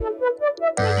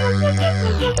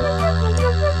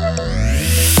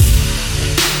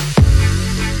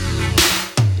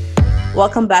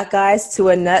Welcome back, guys, to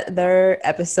another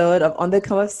episode of On the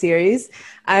Come Up series.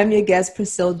 I'm your guest,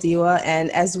 Priscilla Diwa, and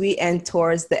as we end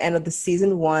towards the end of the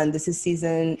season 1, this is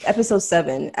episode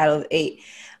 7 out of 8.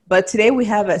 But today we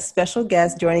have a special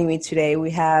guest joining me today. We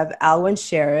have Alwyn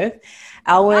Sheriff.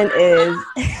 Alwyn is,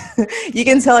 you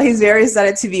can tell he's very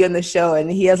excited to be on the show, and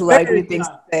he has a lot of good things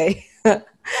to say.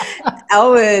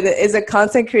 Alwyn is a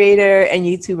content creator and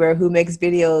YouTuber who makes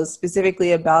videos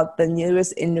specifically about the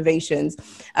newest innovations,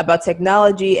 about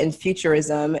technology and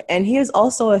futurism. And he is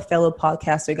also a fellow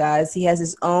podcaster, guys. He has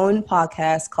his own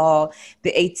podcast called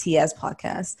the ATS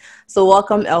Podcast. So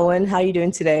welcome, Alwyn. How are you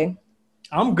doing today?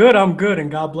 I'm good. And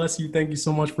God bless you. Thank you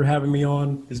so much for having me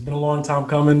on. It's been a long time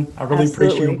coming. I really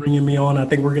appreciate you bringing me on. I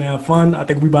think we're going to have fun. I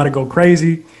think we about to go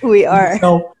crazy. We are.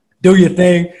 So do your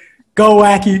thing. Go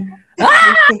wacky.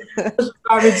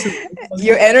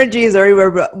 Your energy is already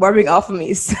rubbing off of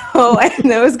me, so I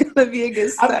know it's gonna be a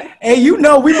good start. Hey, we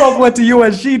both went to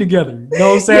USG together. You know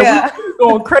what I'm saying? Yeah. We're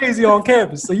going crazy on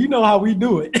campus, so you know how we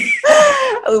do it.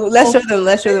 Let's show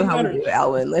them how we do it,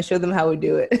 Alwyn. Let's show them how we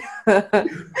do it.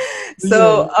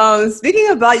 So, speaking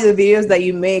about the videos that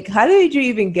you make, how did you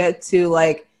even get to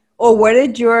where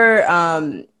did your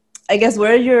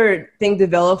where did your thing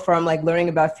develop from, learning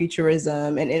about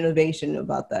futurism and innovation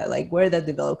about that? Where did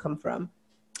that come from?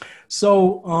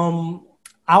 So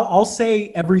I'll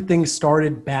say everything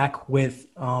started back with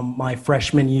my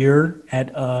freshman year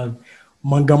at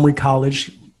Montgomery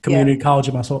College, community college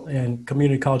in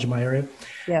my area.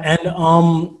 Yeah.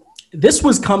 And this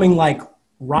was coming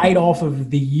right off of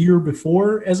the year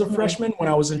before as a freshman when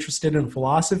I was interested in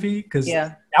philosophy, because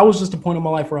that was just a point in my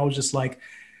life where I was just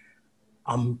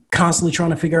I'm constantly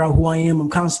trying to figure out who I am. I'm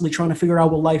constantly trying to figure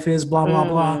out what life is, blah, blah,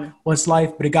 blah. What's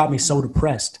life? But it got me so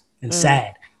depressed and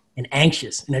sad and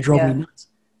anxious, and it drove me nuts.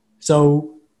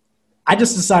 So I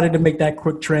just decided to make that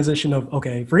quick transition of,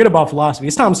 okay, forget about philosophy.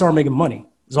 It's time to start making money.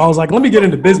 So I was like, let me get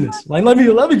into business. Let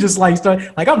me just start.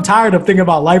 I'm tired of thinking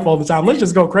about life all the time. Let's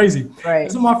just go crazy.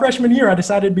 Right. So my freshman year, I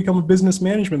decided to become a business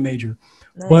management major.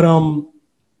 Nice. But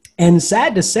and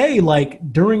sad to say,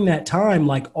 during that time,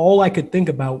 all I could think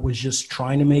about was just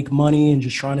trying to make money and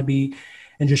just trying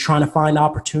to find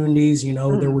opportunities.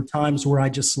 There were times where I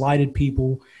just slighted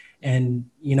people, and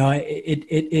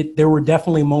there were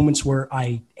definitely moments where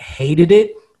I hated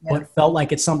it, but felt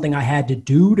like it's something I had to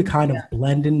do to kind of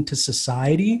blend into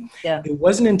society. Yeah. It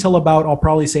wasn't until about, I'll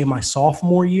probably say, my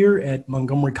sophomore year at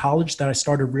Montgomery College that I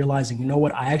started realizing,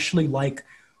 I actually like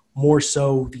more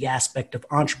so the aspect of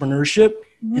entrepreneurship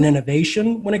and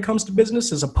innovation when it comes to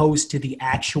business, as opposed to the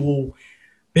actual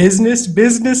business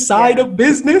side of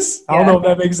business. I don't know if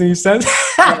that makes any sense,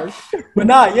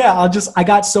 but I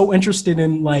got so interested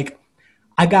in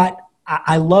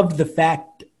I loved the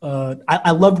fact,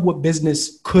 I loved what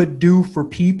business could do for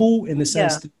people in the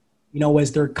sense that,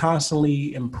 as they're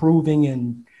constantly improving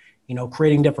and,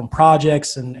 creating different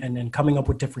projects and coming up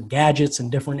with different gadgets and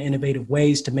different innovative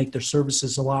ways to make their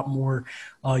services a lot more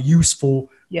useful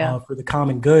for the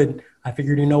common good. I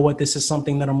figured, this is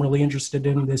something that I'm really interested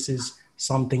in. This is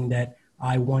something that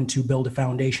I want to build a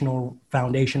foundation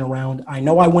around. I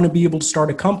know I want to be able to start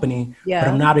a company, but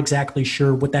I'm not exactly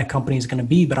sure what that company is going to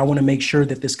be. But I want to make sure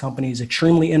that this company is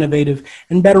extremely innovative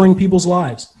and bettering people's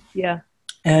lives. Yeah.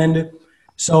 And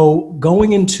so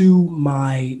going into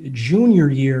my junior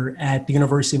year at the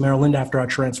University of Maryland after I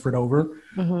transferred over,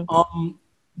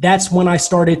 that's when I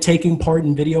started taking part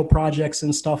in video projects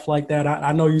and stuff like that.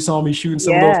 I know you saw me shooting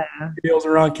some of those videos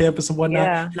around campus and whatnot.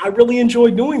 Yeah. And I really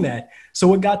enjoyed doing that.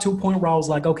 So it got to a point where I was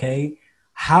like, okay,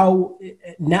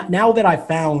 now that I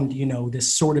found,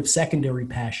 this sort of secondary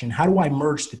passion, how do I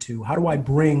merge the two? How do I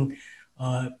bring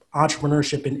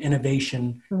entrepreneurship and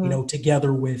innovation,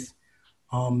 together with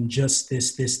just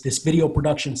this video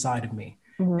production side of me?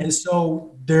 And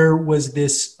so there was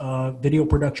this video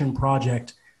production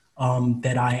project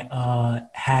that I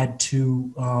had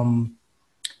to,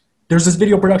 there's this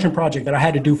video production project that I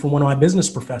had to do for one of my business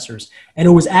professors. And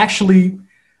it was actually,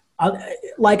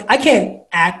 I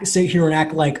can't sit here and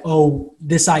act like, oh,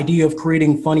 this idea of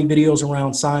creating funny videos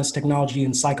around science, technology,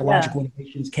 and psychological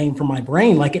innovations came from my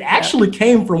brain. It actually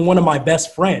came from one of my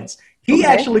best friends. He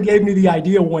actually gave me the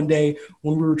idea one day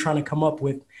when we were trying to come up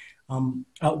with,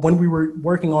 when we were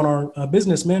working on our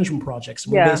business management projects.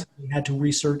 We basically had to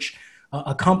research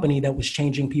a company that was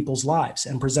changing people's lives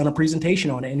and present a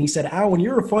presentation on it. And he said, Alwyn,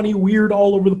 you're a funny, weird,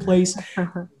 all over the place,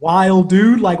 wild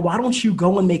dude. Why don't you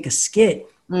go and make a skit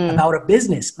about a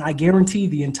business? And I guarantee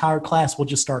the entire class will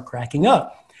just start cracking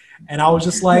up. And I was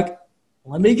just like,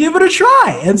 let me give it a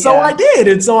try. And so I did.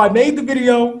 And so I made the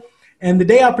video. And the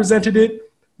day I presented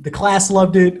it, the class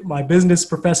loved it. My business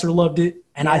professor loved it.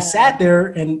 And I sat there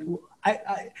and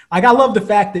I love the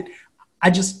fact that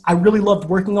I really loved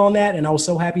working on that. And I was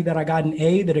so happy that I got an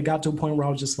A, that it got to a point where I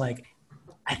was just like,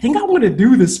 I think I want to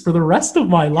do this for the rest of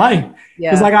my life.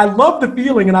 Because like, I love the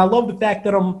feeling, and I love the fact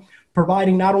that I'm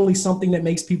providing not only something that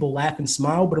makes people laugh and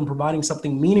smile, but I'm providing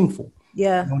something meaningful.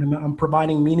 Yeah. You know what I mean? I'm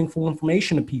providing meaningful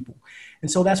information to people. And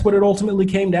so that's what it ultimately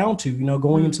came down to, you know,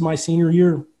 going into my senior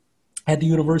year at the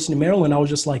University of Maryland. I was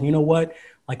just like, you know what,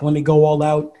 like, let me go all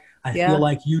out. I feel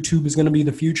like YouTube is going to be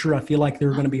the future. I feel like there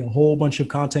are going to be a whole bunch of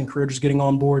content creators getting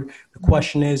on board. The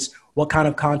question is, what kind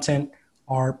of content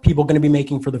are people going to be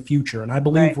making for the future? And I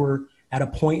believe we're at a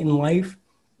point in life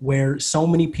where so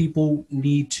many people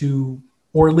need to,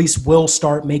 or at least will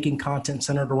start making content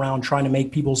centered around trying to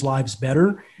make people's lives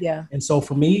better. Yeah. And so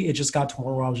for me, it just got to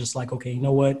where I was just like, okay, you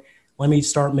know what? Let me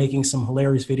start making some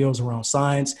hilarious videos around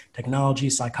science, technology,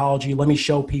 psychology. Let me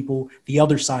show people the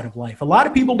other side of life. A lot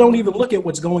of people don't even look at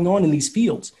what's going on in these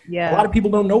fields. Yeah. A lot of people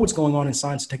don't know what's going on in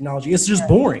science and technology. It's just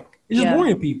boring. It's just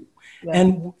boring to people. Yeah.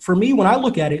 And for me, when I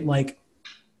look at it, like,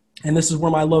 and this is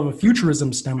where my love of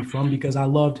futurism stemmed from, because I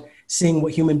loved seeing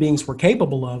what human beings were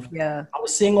capable of. Yeah. I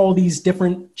was seeing all these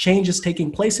different changes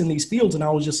taking place in these fields. And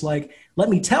I was just like, let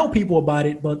me tell people about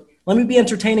it, but let me be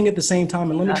entertaining at the same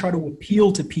time. And let me try to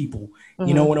appeal to people,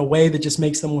 you know, in a way that just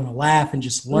makes them want to laugh and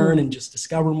just learn and just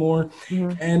discover more.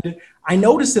 And I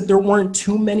noticed that there weren't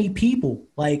too many people,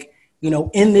 like, you know,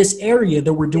 in this area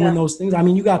that were doing those things. I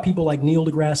mean, you got people like Neil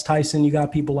deGrasse Tyson, you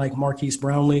got people like Marquise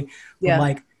Brownlee. But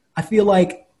like, I feel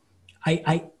like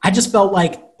I just felt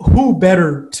like, who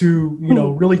better to, you know,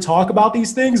 really talk about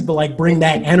these things, but like bring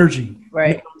that energy. Right.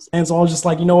 You know, and so I was just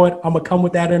like, you know what, I'm gonna come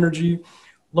with that energy.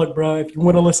 Look, bro, if you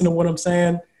want to listen to what I'm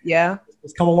saying,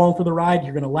 just come along for the ride.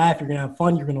 You're going to laugh. You're going to have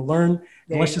fun. You're going to learn.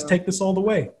 And let's just take this all the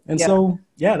way. And so,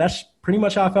 that's pretty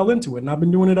much how I fell into it. And I've been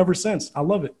doing it ever since. I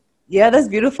love it. Yeah, that's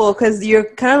beautiful, because you're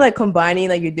kind of like combining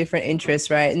like your different interests,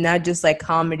 right? And not just like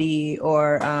comedy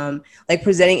or like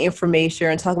presenting information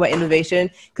and talk about innovation.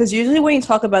 Because usually when you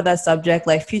talk about that subject,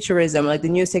 like futurism, like the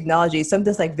newest technology, something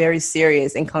that's like very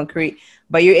serious and concrete,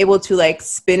 but you're able to like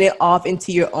spin it off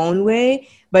into your own way.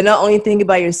 But not only think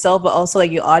about yourself, but also like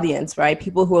your audience, right?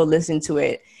 People who are listening to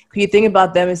it. Could you think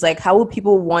about them as like, how will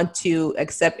people want to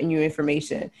accept new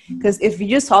information? Because if you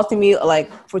just talk to me like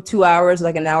for 2 hours,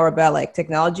 like an hour about like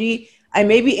technology, I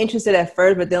may be interested at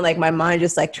first, but then like my mind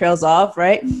just like trails off,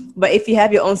 right? But if you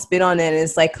have your own spin on it and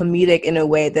it's like comedic in a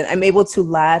way, then I'm able to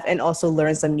laugh and also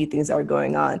learn some new things that are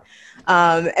going on.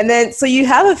 And then, so you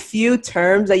have a few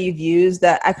terms that you've used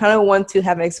that I kind of want to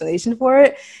have an explanation for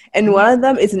it. And one of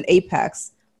them is an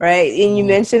apex. Right. And you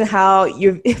mentioned how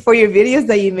for your videos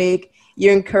that you make,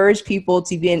 you encourage people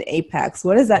to be in apex.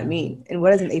 What does that mean? And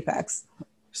what is an apex?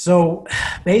 So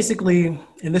basically,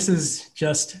 and this is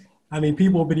just, I mean,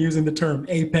 people have been using the term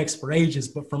apex for ages,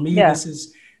 but for me,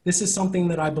 this is something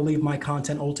that I believe my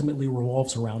content ultimately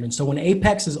revolves around. And so an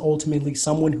apex is ultimately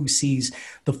someone who sees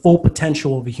the full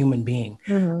potential of a human being.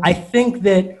 I think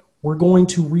that we're going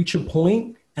to reach a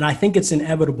point, and I think it's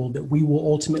inevitable that we will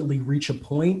ultimately reach a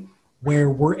point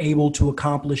where we're able to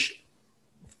accomplish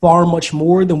far much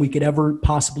more than we could ever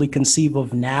possibly conceive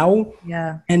of now.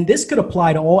 Yeah. And this could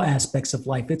apply to all aspects of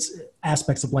life.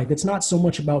 It's not so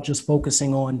much about just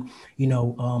focusing on, you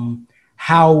know,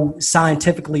 how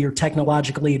scientifically or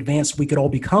technologically advanced we could all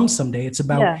become someday. It's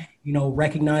about, you know,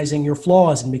 recognizing your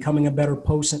flaws and becoming a better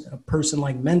person,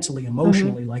 like mentally,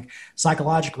 emotionally, like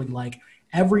psychologically, like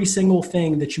every single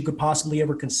thing that you could possibly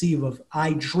ever conceive of.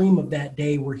 I dream of that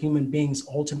day where human beings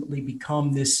ultimately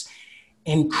become this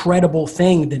incredible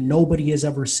thing that nobody has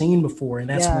ever seen before. And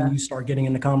that's when you start getting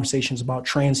into conversations about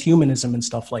transhumanism and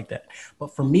stuff like that.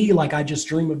 But for me, like, I just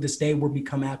dream of this day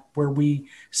where we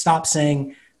stop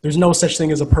saying there's no such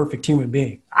thing as a perfect human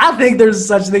being. I think there's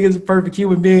such thing as a perfect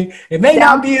human being. It may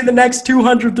not be in the next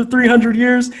 200 to 300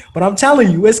 years, but I'm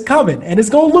telling you, it's coming and it's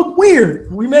going to look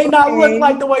weird. We may not look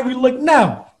like the way we look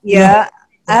now. Yeah.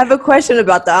 I have a question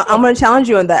about that. I'm going to challenge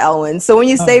you on that, Elwin. So when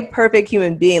you say perfect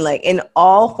human being, like in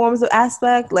all forms of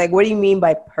aspect, like what do you mean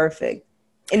by perfect?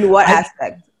 In what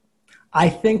aspect? I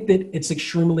think that it's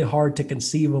extremely hard to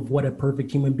conceive of what a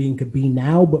perfect human being could be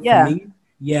now. But for me,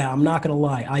 I'm not going to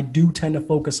lie. I do tend to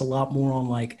focus a lot more on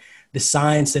like the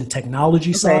science and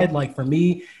technology side. Like for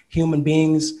me, human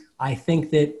beings, I think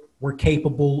that we're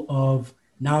capable of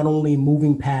not only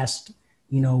moving past,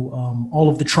 you know, all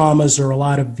of the traumas or a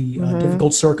lot of the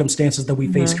difficult circumstances that we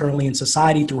face currently in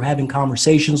society through having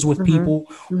conversations with people,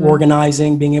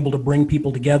 organizing, being able to bring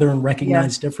people together and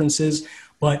recognize differences,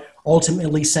 but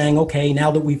ultimately saying, okay, now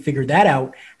that we've figured that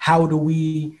out, how do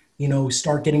we, you know,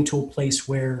 start getting to a place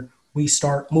where we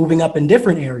start moving up in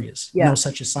different areas, Yeah.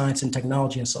 such as science and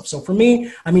technology and stuff. So for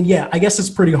me, I mean, yeah, I guess it's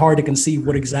pretty hard to conceive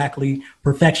what exactly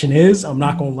perfection is. I'm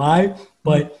not going to lie.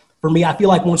 But for me, I feel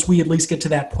like once we at least get to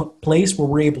that place where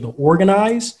we're able to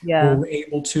organize, where we're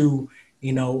able to,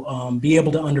 be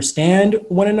able to understand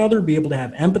one another, be able to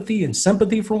have empathy and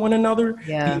sympathy for one another,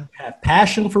 have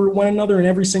passion for one another in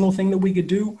every single thing that we could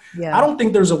do. I don't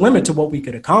think there's a limit to what we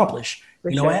could accomplish.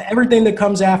 Everything that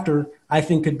comes after, I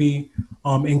think, could be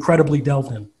incredibly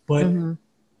delved in. But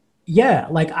yeah,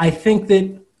 like I think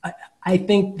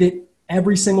that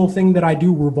every single thing that I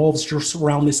do revolves just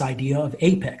around this idea of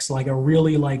apex. Like I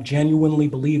really genuinely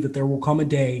believe that there will come a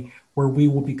day where we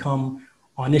will become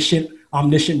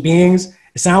omniscient beings.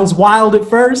 It sounds wild at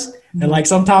first. And like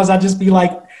sometimes I just be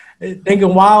like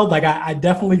thinking wild. Like I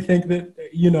definitely think that,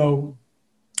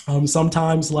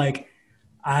 sometimes like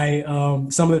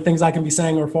some of the things I can be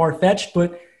saying are far-fetched,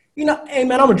 but hey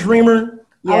man, I'm a dreamer.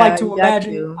 I like to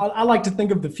imagine. I like to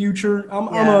think of the future.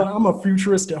 I'm a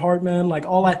futurist at heart, man. Like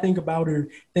all I think about are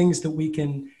things that we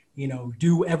can,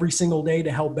 do every single day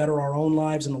to help better our own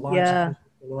lives and the lives of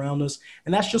people around us.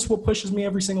 And that's just what pushes me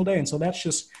every single day. And so that's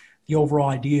just the overall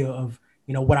idea of,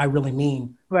 what I really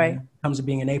mean when it comes to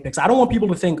being an apex. I don't want people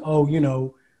to think,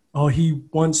 he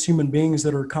wants human beings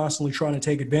that are constantly trying to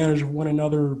take advantage of one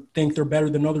another, think they're better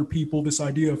than other people. This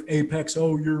idea of apex,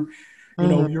 you're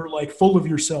like full of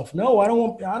yourself. No, I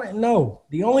don't know.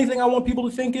 The only thing I want people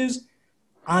to think is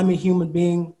I'm a human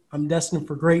being. I'm destined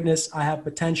for greatness. I have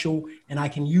potential, and I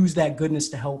can use that goodness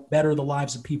to help better the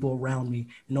lives of people around me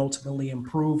and ultimately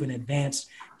improve and advance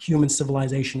human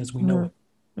civilization as we know it.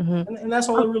 And that's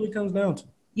all it really comes down to.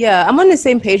 Yeah, I'm on the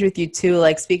same page with you too.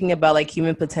 Like speaking about like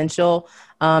human potential,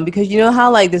 because you know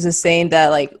how like there's a saying that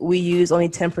like we use only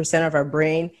 10% of our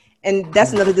brain, and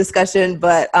that's another discussion.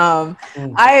 But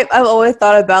I've always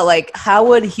thought about like how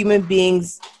would human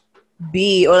beings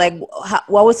be, or like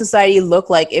what would society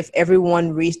look like if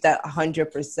everyone reached that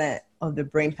 100% of the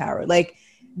brain power? Like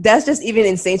that's just even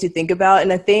insane to think about.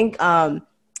 And I think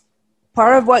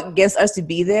part of what gets us to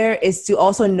be there is to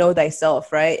also know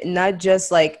thyself, right? Not just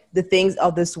like the things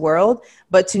of this world,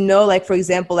 but to know, like, for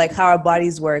example, like how our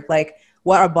bodies work, like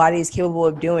what our body is capable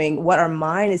of doing, what our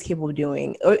mind is capable of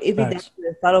doing, or even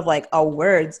the thought of like our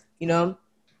words, how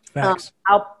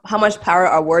much power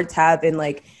our words have in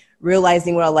like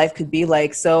realizing what our life could be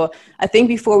like. So I think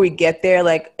before we get there,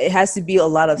 like it has to be a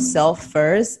lot of self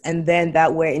first, and then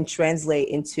that way and translate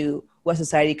into what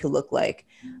society could look like.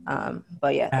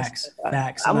 But yeah, facts.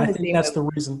 And I think that's the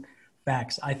reason.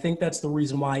 Facts. I think that's the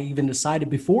reason why I even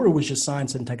decided before it was just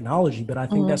science and technology, but I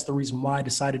think that's the reason why I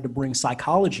decided to bring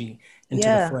psychology into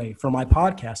the fray for my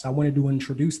podcast. I wanted to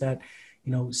introduce that,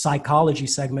 psychology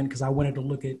segment because I wanted to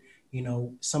look at,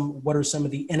 what are some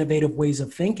of the innovative ways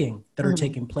of thinking that are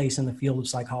taking place in the field of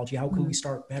psychology? How can we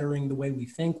start bettering the way we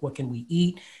think? What can we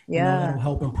eat? That'll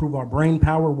help improve our brain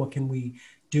power. What can we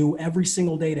do every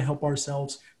single day to help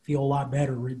ourselves feel a lot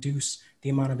better, reduce the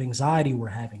amount of anxiety we're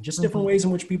having, just different ways in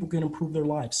which people can improve their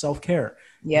lives, self-care.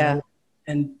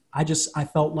 And I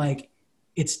felt like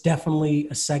it's definitely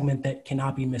a segment that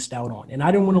cannot be missed out on. And I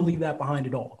didn't want to leave that behind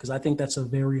at all, because I think that's a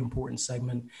very important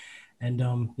segment. And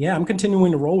I'm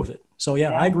continuing to roll with it. So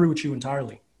I agree with you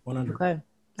entirely. 100. Okay.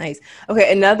 Nice.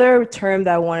 Okay, another term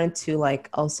that I wanted to like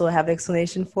also have an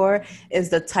explanation for is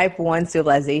the type 1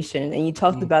 civilization. And you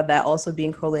talked about that also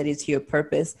being correlated to your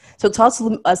purpose. So talk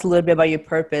to us a little bit about your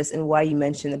purpose and why you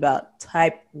mentioned about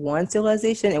type 1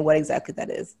 civilization and what exactly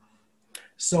that is.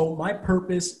 So my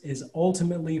purpose is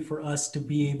ultimately for us to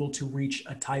be able to reach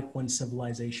a type 1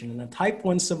 civilization. And a type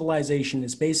 1 civilization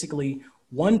is basically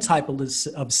one type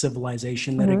of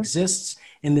civilization that exists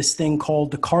in this thing called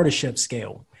the Kardashev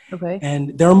scale. Okay.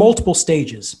 And there are multiple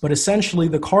stages, but essentially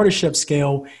the Kardashev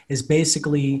scale is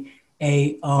basically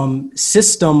a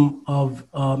system of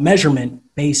measurement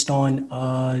based on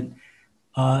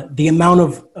the amount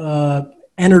of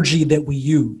energy that we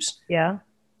use. Yeah.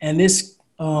 And this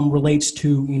relates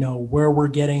to, where we're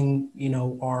getting,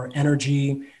 our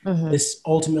energy. This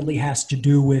ultimately has to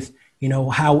do with,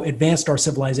 how advanced our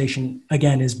civilization,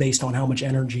 again, is based on how much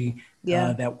energy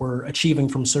that we're achieving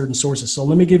from certain sources. So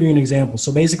let me give you an example.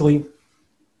 So basically,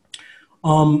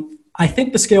 I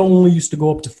think the scale only used to go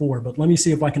up to 4, but let me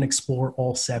see if I can explore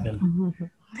all 7.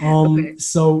 Okay.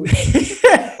 So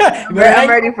I'm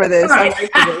ready for this.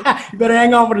 You better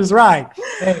hang on for this ride.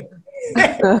 Hey.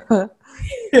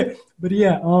 But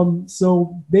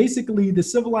so basically the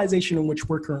civilization in which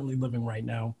we're currently living right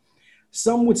now,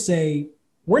 some would say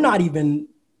we're not even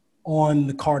on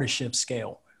the Kardashev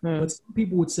scale, but some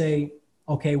people would say,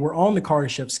 okay, we're on the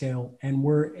Kardashev scale, and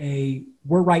we're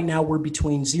right now, we're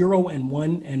between 0 and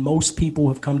 1, and most people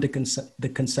have come to the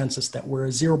consensus that we're a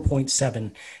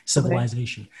 0.7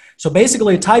 civilization. Okay. So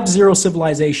basically, a type 0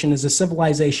 civilization is a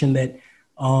civilization that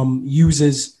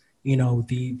uses, you know,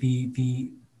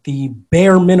 the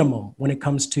bare minimum when it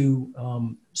comes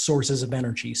to sources of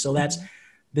energy. So that's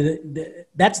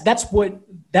that's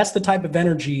the type of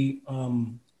energy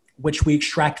which we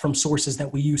extract from sources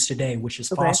that we use today, which is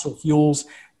fossil fuels,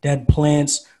 dead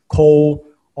plants, coal,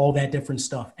 all that different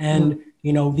stuff. And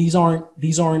you know, these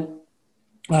aren't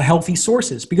healthy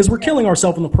sources, because we're killing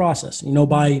ourselves in the process, you know,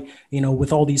 by, you know,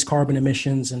 with all these carbon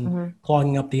emissions and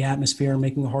clogging up the atmosphere and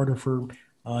making it harder for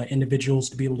individuals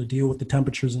to be able to deal with the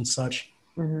temperatures and such.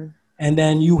 And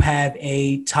then you have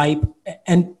a type,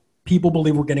 and people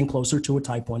believe we're getting closer to a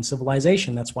type 1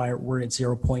 civilization. That's why we're at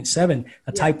 0.7.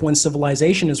 A type 1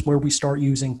 civilization is where we start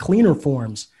using cleaner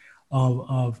forms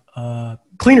of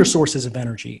cleaner sources of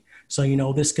energy. So, you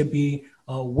know, this could be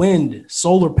wind,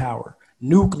 solar power,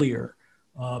 nuclear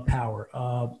power,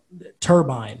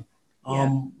 turbine,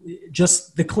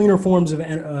 just the cleaner forms of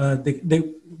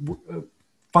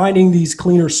finding these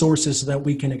cleaner sources so that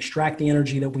we can extract the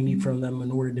energy that we need from them in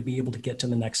order to be able to get to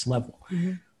the next level.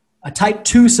 A type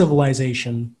 2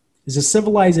 civilization is a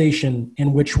civilization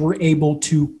in which we're able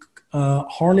to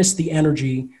harness the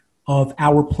energy of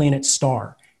our planet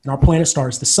star. And our planet star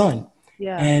is the sun.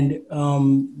 And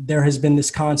there has been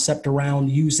this concept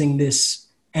around using this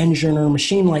engine or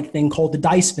machine-like thing called the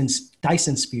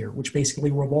Dyson sphere, which basically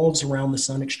revolves around the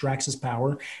sun, extracts its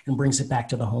power, and brings it back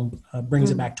to the home,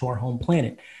 it back to our home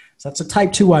planet. So that's a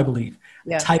type 2, I believe.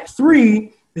 Type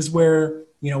 3 is where,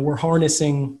 you know, we're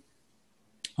harnessing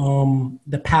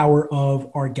the power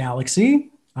of our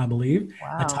galaxy, I believe.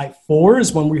 A type 4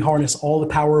 is when we harness all the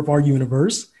power of our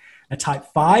universe. A type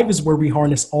 5 is where we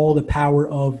harness all the power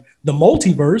of the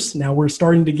multiverse. Now we're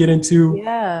starting to get into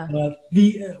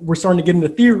we're starting to get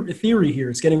into theory here.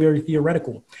 It's getting very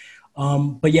theoretical.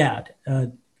 But yeah,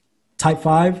 type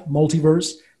 5,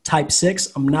 multiverse. Type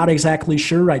 6, I'm not exactly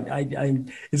sure.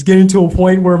 It's getting to a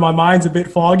point where my mind's a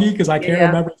bit foggy because I can't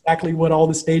remember exactly what all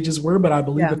the stages were, but I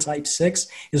believe a type 6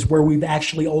 is where we've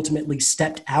actually ultimately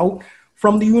stepped out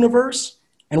from the universe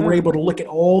and we're able to look at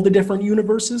all the different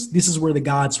universes. This is where the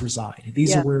gods reside.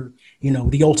 These are where, you know,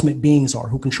 the ultimate beings are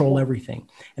who control everything.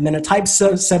 And then a type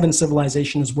 7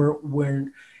 civilization is where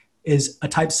is a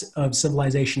type of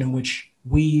civilization in which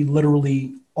we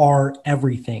literally are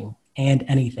everything and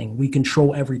anything. We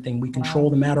control everything. We control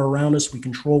the matter around us. We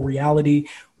control reality.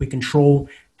 We control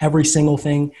every single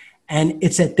thing. And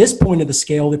it's at this point of the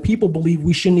scale that people believe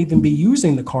we shouldn't even be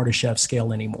using the Kardashev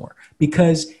scale anymore,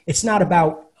 because it's not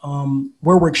about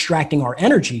where we're extracting our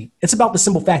energy. It's about the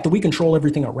simple fact that we control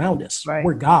everything around us.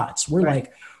 We're gods.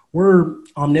 We're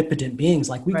omnipotent beings.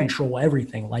 Like we control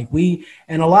everything.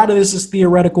 And a lot of this is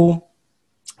theoretical.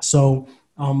 So,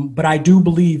 but I do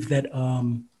believe that,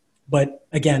 but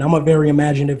again, I'm a very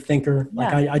imaginative thinker.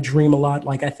 Like I dream a lot.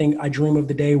 Like I dream of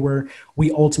the day where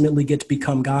we ultimately get to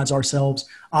become gods ourselves.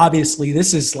 Obviously,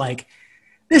 this is light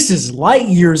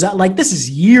years out. Like this is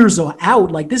years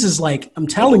out. Like this is like, I'm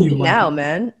telling you now,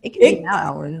 man, it can be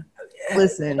now. And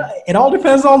listen, it all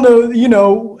depends on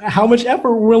how much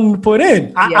effort we're willing to put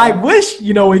in. I wish,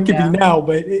 it could be now,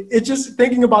 but it just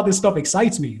thinking about this stuff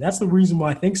excites me. That's the reason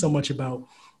why I think so much about,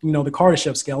 the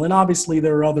Kardashev scale. And obviously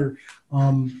there are other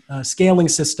scaling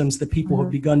systems that people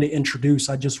have begun to introduce.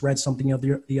 I just read something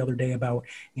the other day about,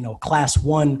 class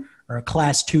 1 or a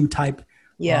class 2 type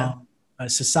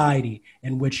society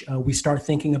in which we start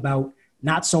thinking about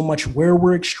not so much where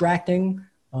we're extracting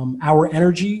our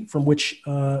energy from which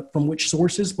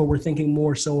sources, but we're thinking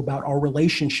more so about our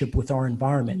relationship with our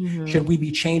environment. Should we be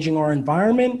changing our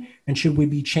environment, and should we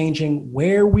be changing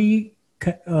where we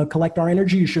collect our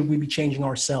energy, or should we be changing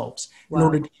ourselves in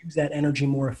order to use that energy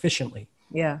more efficiently?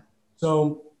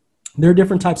 So there are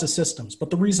different types of systems, but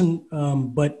the reason,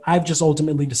 but I've just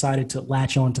ultimately decided to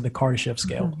latch on to the Kardashev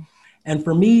scale. And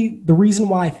for me, the reason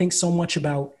why I think so much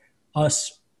about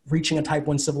us reaching a type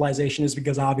 1 civilization is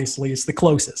because obviously it's the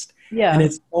closest. And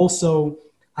it's also,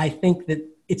 I think that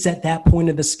it's at that point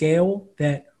of the scale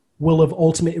that we'll have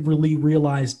ultimately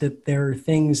realized that there are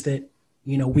things that,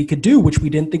 we could do, which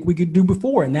we didn't think we could do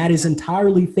before. And that is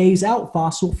entirely phase out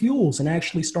fossil fuels and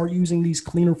actually start using these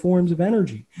cleaner forms of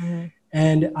energy.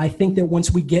 And I think that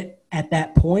once we get at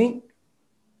that point,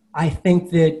 I think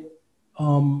that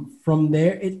from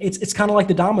there, it's kind of like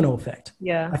the domino effect.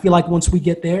 I feel like once we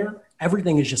get there,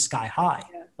 everything is just sky high.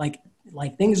 Like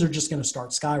like things are just going to start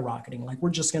skyrocketing. Like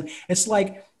it's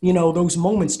like, you know, those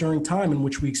moments during time in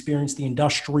which we experienced the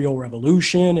Industrial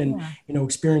Revolution and, you know,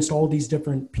 experienced all these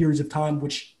different periods of time,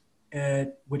 which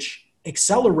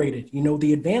accelerated, you know,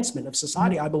 the advancement of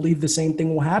society. I believe the same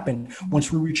thing will happen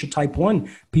once we reach a type 1.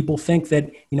 People think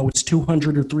that, you know, it's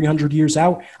 200 or 300 years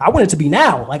out. I want it to be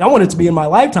now. Like I want it to be in my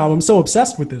lifetime. I'm so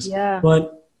obsessed with this.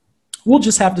 But we'll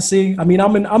just have to see. I mean,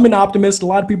 I'm an optimist. A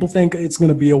lot of people think it's going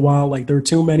to be a while. Like there are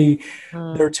too many,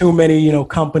 you know,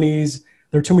 companies.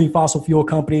 There are too many fossil fuel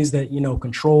companies that, you know,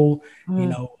 control, you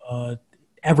know,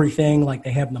 everything. Like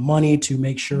they have the money to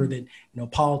make sure that, you know,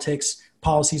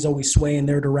 policies always sway in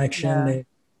their direction. They,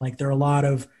 like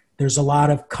there's a lot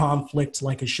of conflict.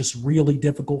 Like it's just really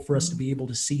difficult for us to be able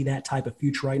to see that type of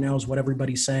future right now is what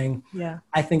everybody's saying.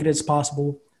 I think it is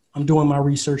possible. I'm doing my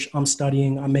research. I'm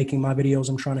studying. I'm making my videos.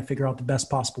 I'm trying to figure out the best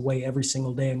possible way every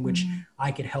single day in which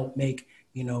I could help make,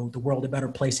 you know, the world a better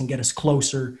place and get us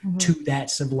closer to that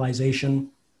civilization.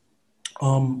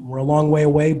 We're a long way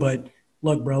away, but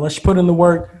look, bro, let's put in the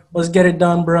work. Let's get it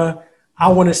done, bro. I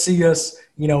want to see us,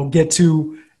 you know, get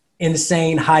to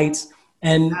insane heights.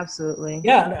 And absolutely.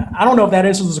 Yeah, I don't know if that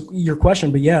answers your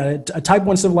question, but yeah, a type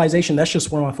 1 civilization, that's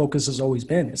just where my focus has always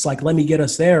been. It's like, let me get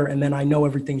us there. And then I know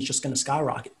everything's just going to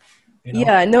skyrocket. You know?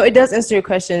 Yeah, no, it does answer your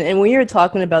question. And when you're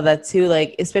talking about that too,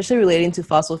 like, especially relating to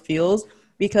fossil fuels,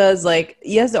 because like,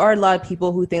 yes, there are a lot of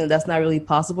people who think that that's not really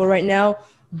possible right now.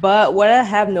 But what I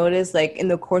have noticed, like in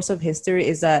the course of history,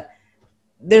 is that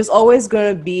there's always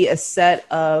going to be a set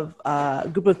of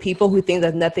group of people who think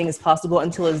that nothing is possible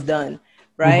until it's done.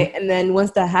 Right. And then once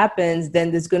that happens,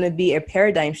 then there's going to be a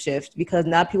paradigm shift because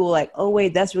now people are like, oh,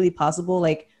 wait, that's really possible.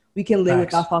 Like we can live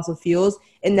without fossil fuels.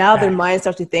 And now their minds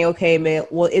start to think, OK, man,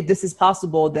 well, if this is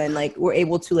possible, then like we're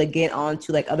able to like get on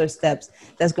to like other steps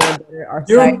that's going to better our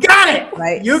society. You got it.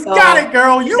 Right. You got it,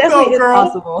 girl. You go, girl.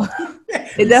 Possible.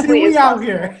 It definitely is out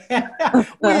here.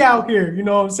 We out here. You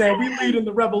know what I'm saying? We leading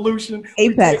the revolution.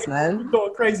 Apex, man. We're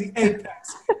going crazy.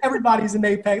 Apex. Everybody's in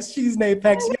Apex. She's in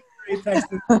Apex. Apex.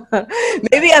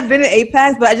 Maybe I've been in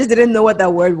Apex, but I just didn't know what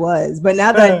that word was. But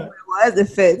now that I know what it was, it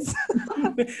fits.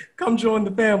 Come join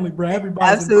the family, bro.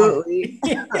 Everybody's absolutely.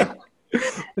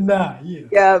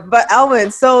 Yeah, but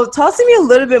Alvin, so talk to me a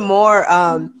little bit more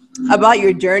about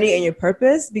your journey and your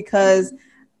purpose because,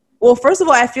 well, first of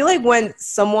all, I feel like when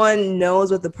someone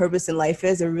knows what the purpose in life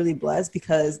is, they're really blessed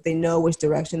because they know which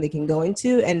direction they can go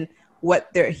into and what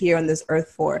they're here on this earth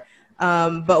for.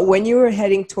 But when you were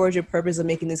heading towards your purpose of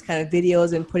making these kind of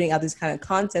videos and putting out these kind of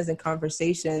contents and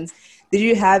conversations, did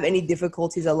you have any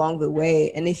difficulties along the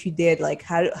way? And if you did, like,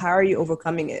 how are you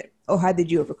overcoming it? Or how did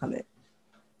you overcome it?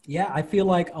 Yeah, I feel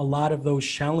like a lot of those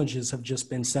challenges have just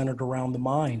been centered around the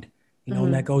mind, you know,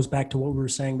 and that goes back to what we were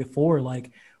saying before. Like,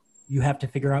 you have to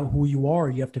figure out who you are.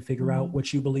 You have to figure out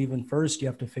what you believe in first. You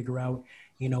have to figure out,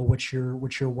 you know, what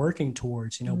you're working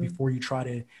towards, you know, before you try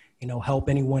to, you know, help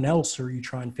anyone else or you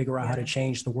try and figure out how to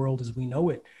change the world as we know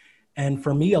it. And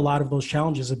for me, a lot of those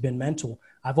challenges have been mental.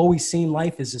 I've always seen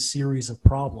life as a series of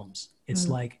problems. It's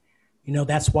like, you know,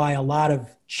 that's why a lot of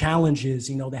challenges,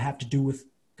 you know, that have to do with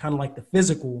kind of like the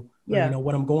physical, or, you know,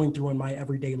 what I'm going through in my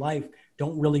everyday life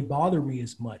don't really bother me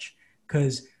as much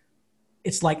because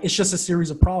it's like, it's just a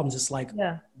series of problems. It's like,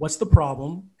 what's the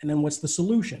problem? And then what's the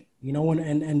solution? You know,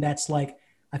 and that's like,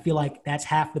 I feel like that's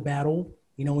half the battle.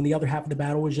 You know, and the other half of the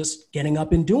battle is just getting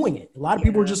up and doing it. A lot of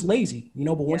people are just lazy, you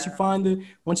know, but once you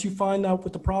find out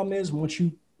what the problem is, and once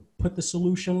you put the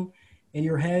solution in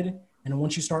your head, and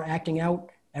once you start acting out,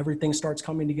 everything starts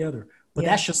coming together. But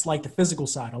that's just like the physical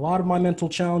side. A lot of my mental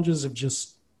challenges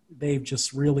they've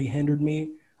just really hindered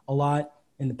me a lot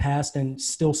in the past and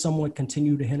still somewhat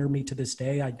continue to hinder me to this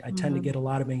day. I tend to get a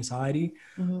lot of anxiety.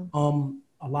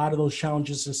 A lot of those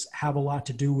challenges just have a lot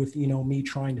to do with, you know, me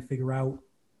trying to figure out,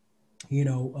 you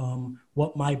know,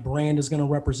 what my brand is going to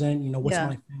represent, you know,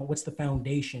 what's the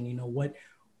foundation, you know,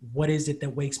 what is it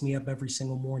that wakes me up every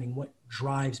single morning? What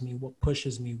drives me? What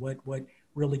pushes me? What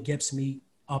really gets me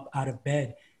up out of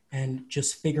bed? And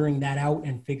just figuring that out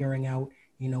and figuring out,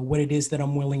 you know, what it is that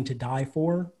I'm willing to die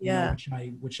for, you know,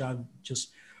 which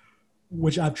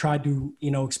I've tried to,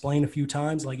 you know, explain a few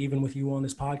times, like even with you on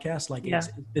this podcast, like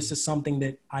this is something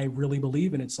that I really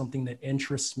believe in. It's something that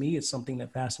interests me. It's something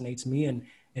that fascinates me. And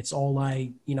it's all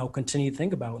I, you know, continue to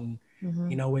think about. And,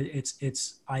 you know,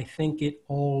 I think it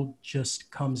all just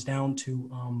comes down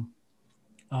to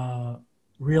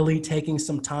really taking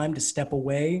some time to step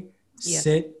away,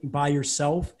 sit by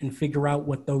yourself and figure out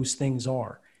what those things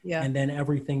are. And then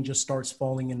everything just starts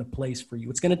falling into place for you.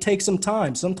 It's going to take some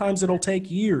time. Sometimes it'll take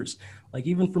years. Like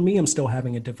even for me, I'm still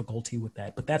having a difficulty with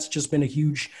that, but that's just been a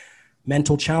huge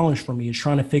mental challenge for me, is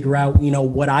trying to figure out,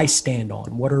 what I stand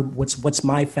on, what's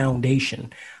my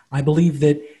foundation. I believe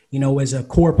that, as a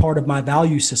core part of my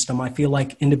value system, I feel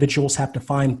like individuals have to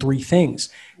find three things.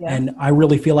 Yeah. And I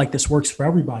really feel like this works for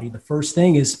everybody. The first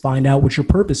thing is find out what your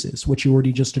purpose is, which you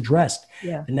already just addressed.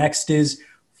 Yeah. The next is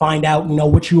find out,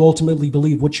 what you ultimately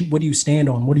believe, what do you stand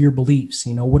on? What are your beliefs?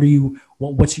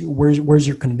 Where's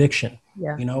your conviction?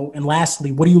 Yeah. And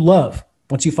lastly, what do you love?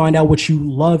 Once you find out what you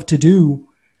love to do,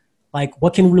 like,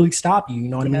 what can really stop you? You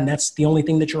know what I mean? That's the only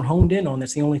thing that you're honed in on.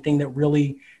 That's the only thing that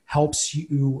really helps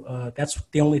you. That's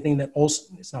the only thing that also,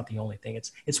 it's not the only thing.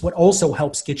 It's what also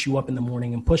helps get you up in the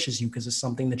morning and pushes you, because it's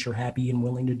something that you're happy and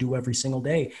willing to do every single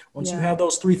day. Once you have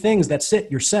those three things, that's it.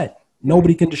 You're set.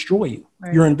 Nobody can destroy you.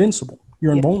 Right. You're invincible.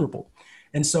 You're invulnerable.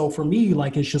 And so for me,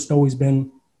 like, it's just always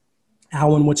been,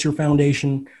 Alan, what's your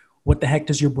foundation? What the heck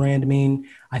does your brand mean?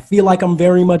 I feel like I'm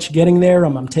very much getting there.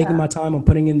 I'm taking my time. I'm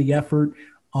putting in the effort.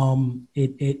 For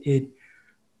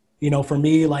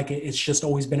me, like, it's just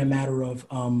always been a matter of,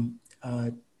 and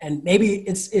maybe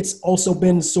it's also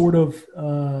been sort of,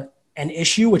 an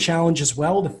issue, a challenge as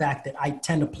well. The fact that I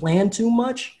tend to plan too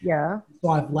much. Yeah. So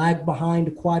I've lagged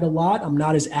behind quite a lot. I'm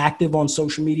not as active on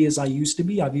social media as I used to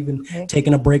be. I've even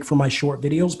taken a break from my short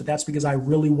videos, but that's because I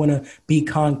really want to be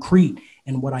concrete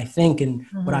in what I think and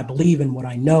what I believe and what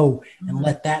I know, and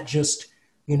let that just,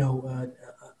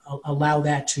 allow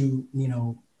that to,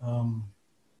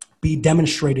 be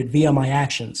demonstrated via my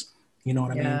actions. You know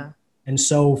what I mean? And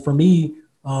so for me,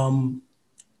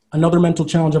 another mental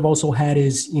challenge I've also had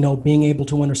is, being able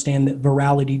to understand that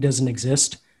virality doesn't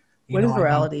exist. What is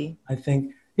virality? I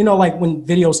think, like when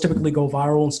videos typically go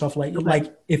viral and stuff like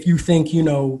if you think,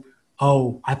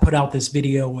 oh, I put out this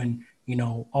video and,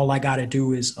 all I got to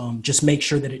do is just make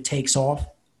sure that it takes off.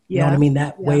 You know what I mean?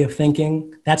 That way of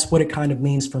thinking, that's what it kind of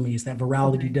means for me, is that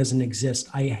virality doesn't exist.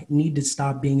 I need to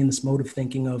stop being in this mode of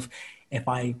thinking of, if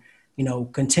I,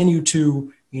 continue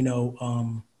to,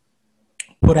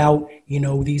 put out,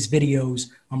 these videos,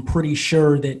 I'm pretty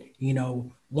sure that,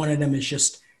 one of them is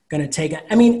just going to take it.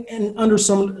 I mean, and under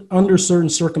certain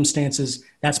circumstances,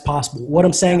 that's possible. What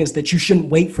I'm saying is that you shouldn't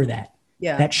wait for that.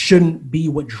 Yeah. That shouldn't be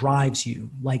what drives you.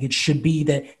 Like, it should be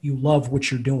that you love what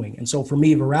you're doing. And so for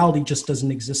me, virality just doesn't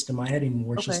exist in my head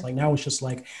anymore. It's just like, now it's just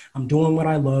like, I'm doing what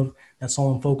I love. That's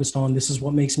all I'm focused on. This is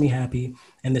what makes me happy.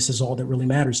 And this is all that really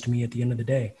matters to me at the end of the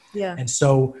day. Yeah. And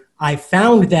so I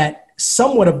found that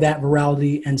somewhat of that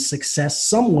virality and success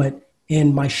somewhat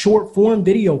in my short form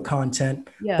video content.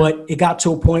 Yeah. But it got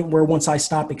to a point where once I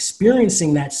stopped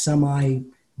experiencing that semi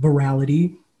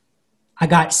virality, I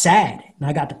got sad and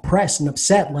I got depressed and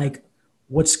upset. Like,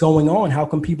 what's going on? How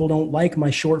come people don't like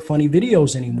my short, funny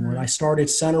videos anymore? And I started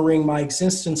centering my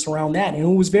existence around that. And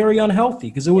it was very unhealthy,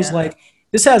 because it was like,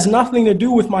 this has nothing to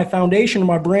do with my foundation or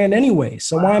my brand anyway.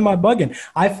 So why am I bugging?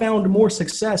 I found more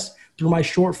success through my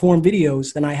short form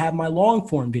videos than I have my long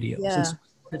form videos. Yeah. And so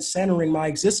I started centering my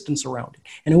existence around it.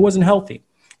 And it wasn't healthy.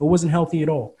 It wasn't healthy at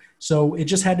all. So it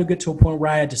just had to get to a point where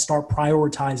I had to start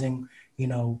prioritizing,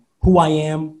 who I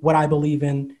am, what I believe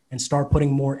in, and start putting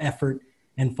more effort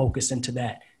and focus into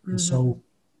that. And so,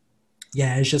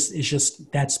 it's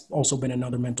just, that's also been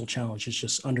another mental challenge. It's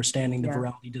just understanding that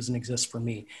virality doesn't exist for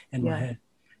me in my head.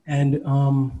 And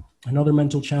another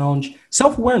mental challenge,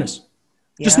 self-awareness,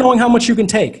 just knowing how much you can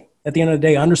take at the end of the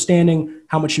day, understanding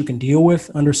how much you can deal with,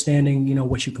 understanding,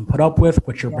 what you can put up with,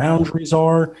 what your boundaries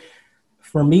are.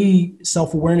 For me,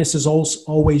 self-awareness has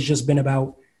always just been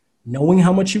about knowing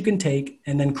how much you can take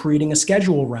and then creating a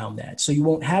schedule around that, so you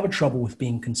won't have a trouble with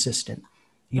being consistent.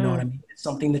 You know what I mean? It's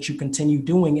something that you continue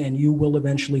doing and you will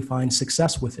eventually find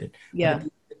success with it. Yeah. But at the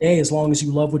end of the day, as long as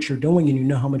you love what you're doing and you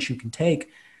know how much you can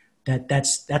take,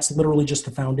 that's literally just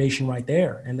the foundation right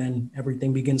there. And then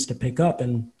everything begins to pick up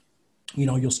and,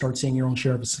 you'll start seeing your own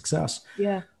share of success.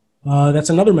 Yeah. That's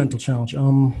another mental challenge.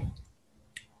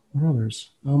 What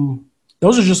others?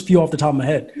 Those are just a few off the top of my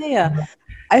head. Yeah.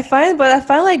 I find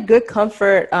like good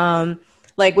comfort.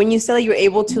 Like when you say like you're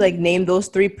able to like name those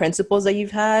three principles that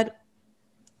you've had.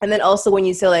 And then also when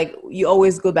you say like, you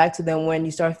always go back to them when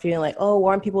you start feeling like, oh, why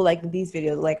aren't people liking these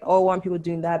videos? Like, oh, why aren't people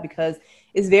doing that? Because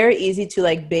it's very easy to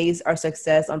like base our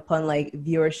success upon like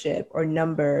viewership or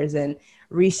numbers and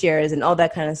reshares and all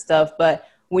that kind of stuff. But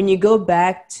when you go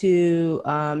back to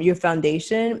your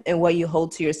foundation and what you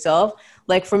hold to yourself,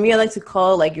 like for me, I like to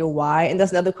call like your why. And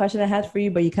that's another question I had for you,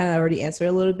 but you kind of already answered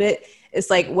a little bit. It's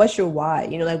like, what's your why?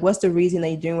 Like what's the reason that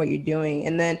you're doing what you're doing?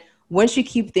 And then once you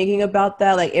keep thinking about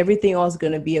that, like everything else is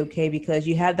going to be okay, because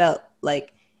you have that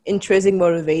like intrinsic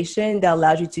motivation that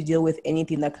allows you to deal with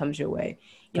anything that comes your way.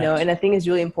 You know, and I think it's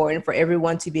really important for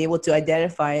everyone to be able to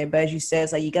identify it. But as you said,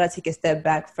 it's like, you got to take a step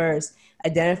back first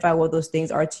identify what those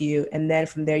things are to you, and then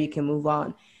from there you can move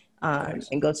on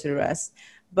and go to the rest.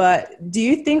 But do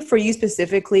you think for you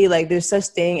specifically, like there's such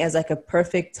thing as like a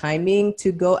perfect timing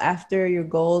to go after your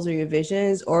goals or your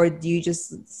visions? Or do you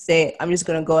just say, I'm just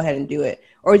going to go ahead and do it?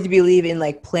 Or do you believe in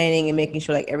like planning and making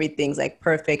sure like everything's like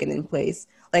perfect and in place?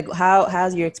 Like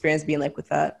how's your experience been like with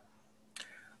that?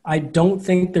 I don't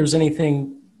think there's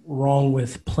anything wrong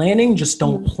with planning. Just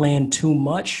don't plan too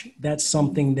much. That's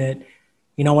something that,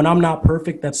 you know, when I'm not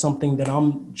perfect, that's something that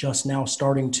I'm just now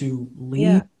starting to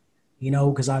lead, you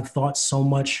know, because I've thought so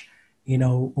much, you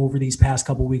know, over these past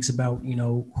couple of weeks about, you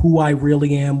know, who I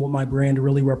really am, what my brand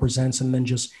really represents, and then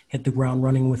just hit the ground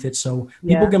running with it. So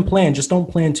people can plan, just don't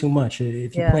plan too much.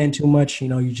 If you plan too much, you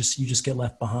know, you just get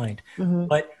left behind.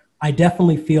 But I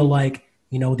definitely feel like,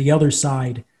 you know, the other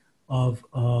side of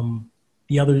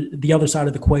the other side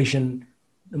of the equation,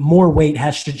 more weight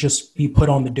has to just be put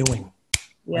on the doing.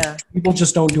 Yeah. Like, people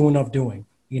just don't do enough doing,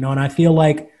 you know, and I feel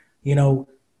like, you know,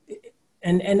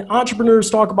 and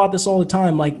entrepreneurs talk about this all the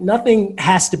time. Like nothing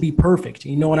has to be perfect.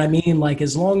 You know what I mean? Like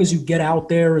as long as you get out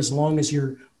there, as long as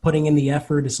you're putting in the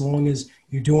effort, as long as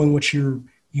you're doing what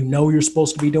you're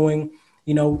supposed to be doing,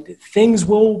 you know, things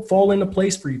will fall into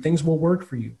place for you. Things will work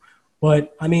for you.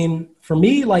 But I mean, for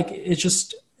me, like it's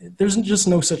just, there's just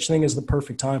no such thing as the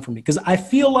perfect time for me. Cause I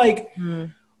feel like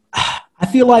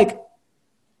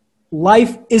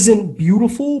life isn't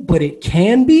beautiful, but it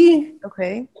can be.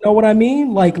 Okay. You know what I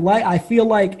mean? Like I feel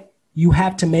like you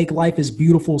have to make life as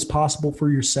beautiful as possible for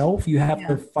yourself. You have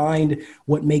to find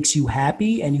what makes you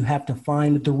happy, and you have to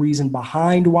find the reason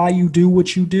behind why you do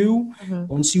what you do.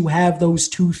 Once you have those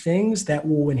two things, that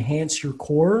will enhance your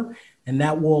core, and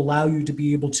that will allow you to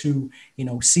be able to, you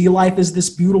know, see life as this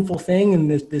beautiful thing and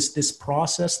this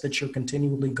process that you're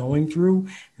continually going through,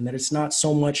 and that it's not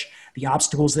so much the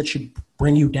obstacles that should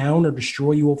bring you down or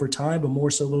destroy you over time, but more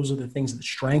so those are the things that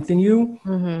strengthen you.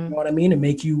 You know what I mean? And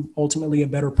make you ultimately a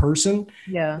better person.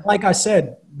 Yeah. Like I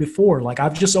said before, like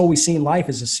I've just always seen life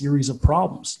as a series of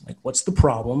problems. Like what's the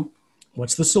problem?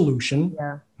 What's the solution?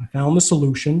 Yeah. I found the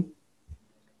solution.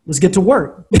 Let's get to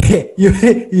work.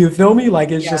 You feel me?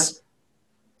 Like it's just,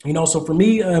 you know, so for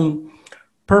me,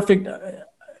 perfect. I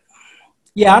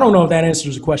don't know if that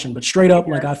answers the question, but straight up,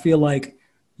 like I feel like,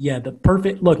 the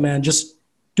perfect look, man, just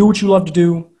do what you love to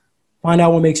do, find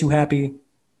out what makes you happy,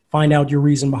 find out your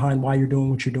reason behind why you're doing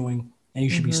what you're doing, and you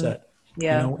should be set.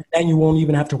 Yeah. You know, and then you won't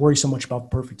even have to worry so much about the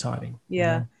perfect timing.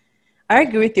 Yeah. You know? I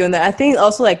agree with you on that. I think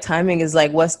also like timing is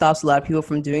like what stops a lot of people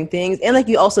from doing things. And like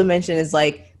you also mentioned is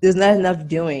like, there's not enough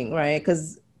doing, right?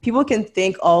 Because people can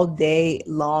think all day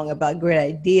long about great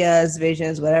ideas,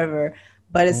 visions, whatever,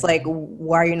 but it's like,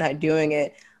 why are you not doing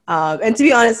it? And to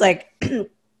be honest, like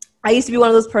I used to be one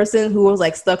of those person who was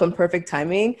like stuck on perfect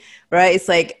timing, right? It's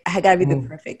like, I gotta be the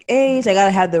perfect age. I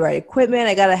gotta have the right equipment.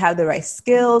 I gotta have the right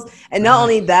skills. And not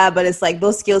only that, but it's like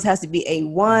those skills has to be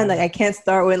A1. Like I can't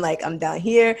start when like I'm down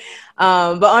here.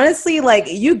 But honestly, like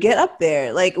you get up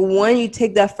there. Like when you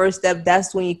take that first step,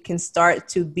 that's when you can start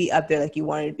to be up there like you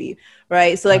wanted to be,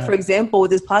 right? So like, for example,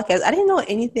 with this podcast, I didn't know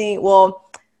anything.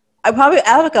 Well, I probably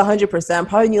out of like 100%, I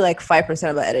probably knew like 5%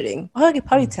 about editing.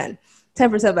 Probably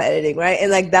 10% about editing, right?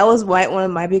 And like that was one of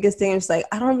my biggest things. Like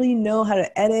I don't really know how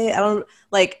to edit. I don't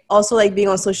like also like being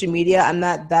on social media. I'm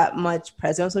not that much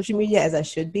present on social media as I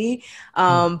should be.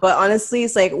 But honestly,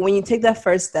 it's like when you take that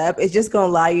first step, it's just gonna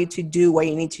allow you to do what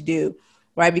you need to do,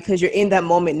 right? Because you're in that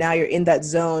moment now, you're in that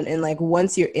zone, and like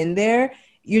once you're in there,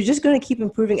 you're just gonna keep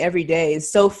improving every day.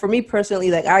 So for me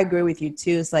personally, like I agree with you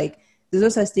too. It's like there's no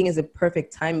such thing as a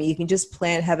perfect timing. You can just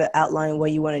plan, have an outline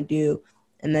what you want to do,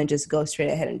 and then just go straight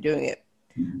ahead and doing it.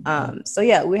 So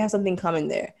yeah, we have something coming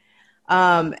there.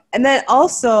 And then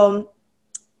also,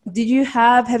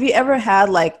 have you ever had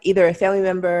like either a family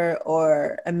member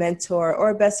or a mentor or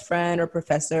a best friend or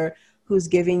professor who's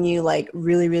giving you like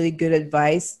really, really good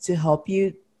advice to help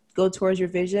you go towards your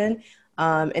vision?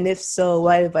 And if so,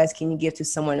 what advice can you give to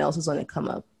someone else who's going to come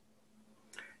up?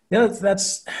 Yeah,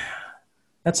 that's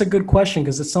a good question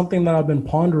because it's something that I've been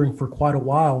pondering for quite a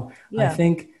while. I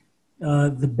think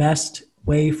the best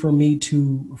way for me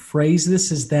to phrase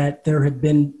this is that there have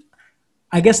been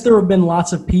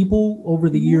lots of people over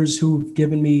the years who've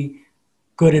given me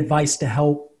good advice to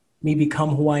help me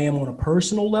become who I am on a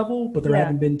personal level, but there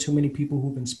haven't been too many people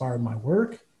who've inspired my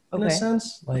work in a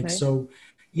sense. So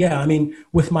I mean,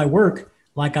 with my work,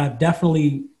 like I've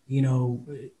definitely, you know,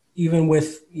 even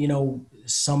with, you know,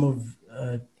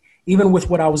 even with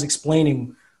what I was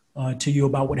explaining to you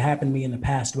about what happened to me in the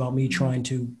past, about me trying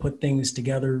to put things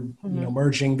together, you know,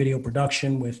 merging video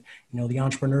production with, you know, the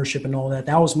entrepreneurship and all that.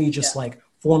 That was me just like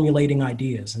formulating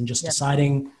ideas and just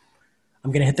deciding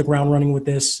I'm going to hit the ground running with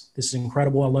this. This is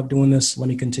incredible. I love doing this. Let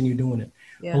me continue doing it.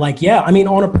 Yeah. But like, yeah, I mean,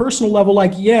 on a personal level,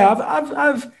 like, yeah,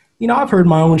 I've heard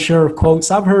my own share of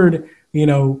quotes. I've heard,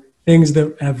 things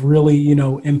that have really,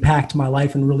 impacted my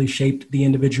life and really shaped the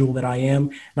individual that I am.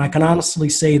 And I can honestly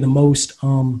say the most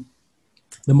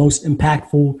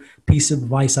impactful piece of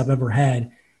advice I've ever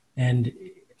had. And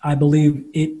I believe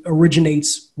it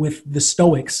originates with the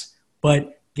Stoics,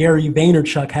 but Gary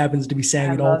Vaynerchuk happens to be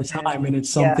saying it all the time. And it's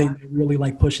something that really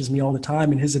like pushes me all the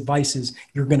time. And his advice is,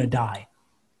 you're going to die.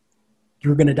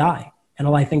 You're going to die. And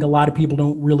I think a lot of people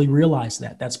don't really realize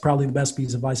that. That's probably the best piece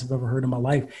of advice I've ever heard in my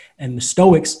life. And the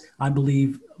Stoics, I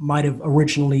believe, might have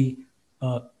originally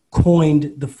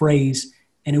coined the phrase,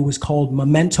 and it was called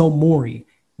memento mori.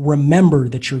 Remember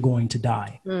that you're going to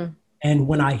die. And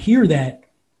when I hear that,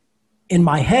 in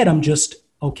my head, I'm just,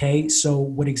 okay, so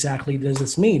what exactly does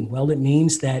this mean? Well, it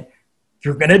means that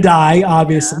you're going to die,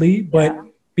 obviously, but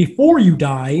before you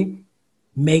die,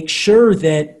 make sure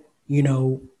that, you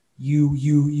know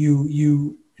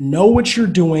what you're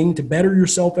doing to better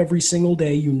yourself every single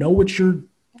day. You know what you're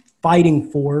fighting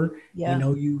for.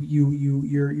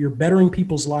 You're bettering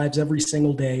people's lives every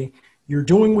single day. You're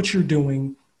doing what you're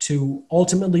doing to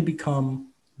ultimately become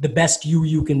the best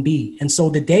you can be. And so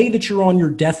the day that you're on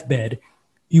your deathbed,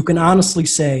 you can honestly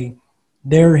say,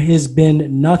 there has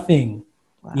been nothing,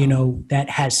 that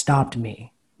has stopped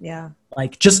me. Yeah.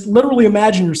 Like, just literally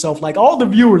imagine yourself, like all the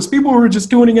viewers, people who are just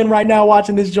tuning in right now,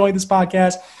 watching this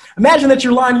podcast. Imagine that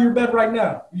you're lying in your bed right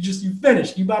now. You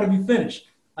finished. You about to be finished.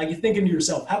 Like, you're thinking to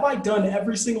yourself, have I done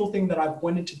every single thing that I've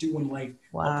wanted to do in life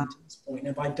up to this point?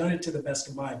 Have I done it to the best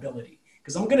of my ability?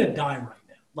 Because I'm going to die right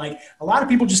now. Like, a lot of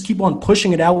people just keep on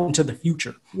pushing it out into the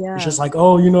future. Yeah. It's just like,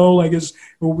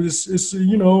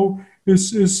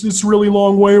 it's really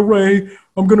long way away.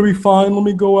 I'm going to be fine. Let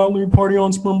me go out. Let me party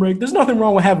on spring break. There's nothing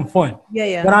wrong with having fun.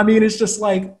 Yeah. But I mean, it's just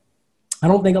like, I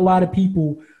don't think a lot of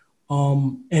people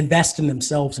invest in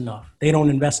themselves enough. They don't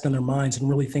invest in their minds and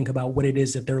really think about what it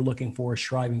is that they're looking for or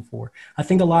striving for. I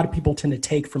think a lot of people tend to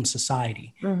take from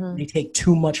society. They take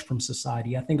too much from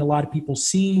society. I think a lot of people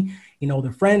see,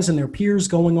 their friends and their peers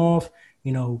going off,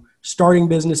 starting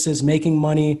businesses, making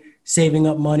money, saving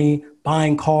up money,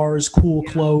 buying cars, cool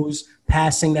clothes,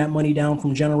 passing that money down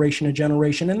from generation to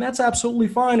generation. And that's absolutely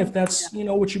fine. If that's,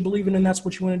 what you believe in and that's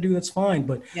what you want to do, that's fine.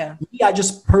 But me, I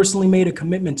just personally made a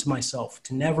commitment to myself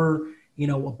to never,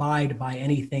 abide by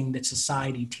anything that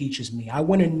society teaches me. I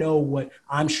want to know what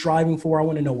I'm striving for. I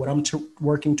want to know what I'm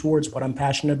working towards, what I'm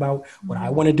passionate about, what I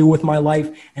want to do with my life,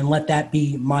 and let that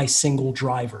be my single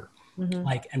driver.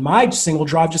 And my single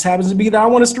drive just happens to be that I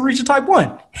want us to reach a type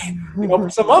 1. For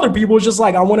some other people, it's just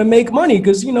like, I want to make money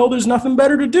because, there's nothing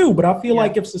better to do. But I feel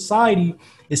like if society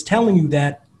is telling you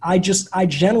that, I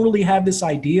generally have this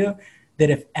idea that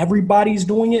if everybody's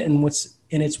doing it and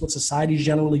it's what society's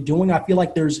generally doing, I feel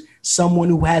like there's someone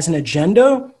who has an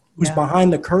agenda, who's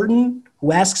behind the curtain,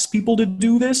 who asks people to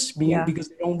do this because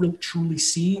they don't really truly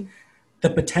see the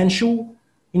potential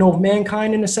of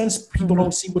mankind. In a sense, people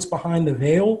don't see what's behind the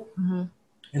veil.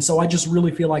 And so I just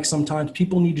really feel like sometimes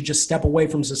people need to just step away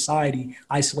from society,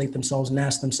 isolate themselves, and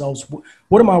ask themselves,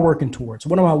 what am I working towards?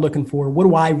 What am I looking for? What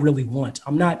do I really want?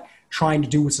 I'm not trying to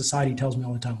do what society tells me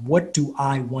all the time. What do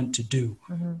I want to do?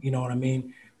 You know what I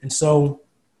mean? And so,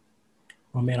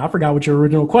 oh man, I forgot what your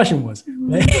original question was.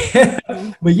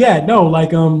 But yeah, no,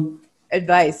 like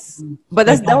advice. But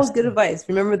that was good advice.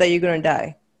 Remember that you're gonna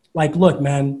die. Like, look,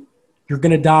 man, you're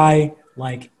going to die.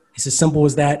 Like, it's as simple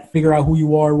as that. Figure out who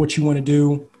you are, what you want to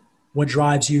do, what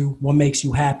drives you, what makes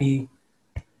you happy.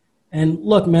 And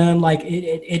look, man, like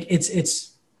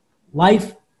it's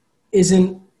life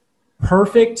isn't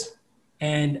perfect.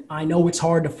 And I know it's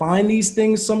hard to find these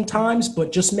things sometimes,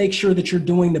 but just make sure that you're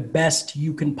doing the best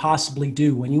you can possibly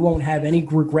do. And you won't have any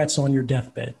regrets on your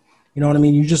deathbed. You know what I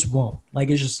mean? You just won't. Like,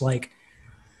 it's just like,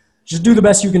 just do the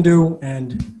best you can do.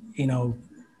 And,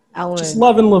 just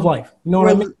love and live life. You know what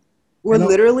I mean? We're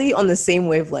literally on the same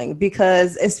wavelength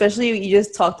because especially you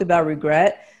just talked about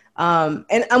regret. And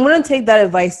I'm going to take that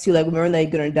advice too, like remember that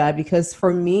you're going to die, because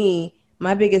for me,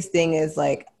 my biggest thing is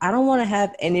like, I don't want to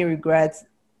have any regrets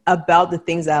about the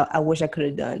things I wish I could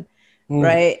have done.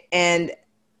 Right. And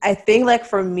I think like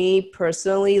for me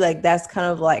personally, like that's kind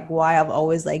of like why I've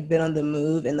always like been on the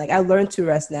move, and like I learned to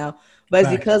rest now. But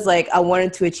it's because like I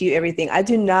wanted to achieve everything. I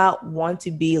do not want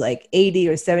to be like 80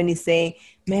 or 70 saying,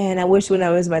 man, I wish when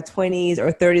I was in my 20s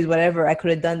or 30s, whatever, I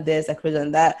could have done this, I could have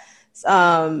done that.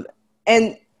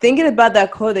 And thinking about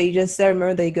that quote that you just said,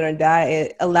 remember that you're going to die,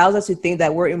 it allows us to think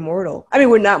that we're immortal. I mean,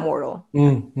 we're not mortal,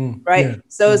 right? Yeah.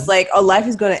 So it's like our life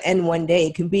is going to end one day.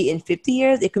 It can be in 50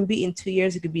 years. It can be in 2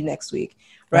 years. It could be next week.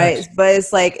 right? Facts. But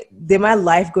it's like, did my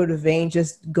life go to vain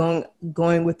just going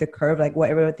with the curve, like what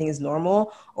everything is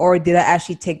normal, or did I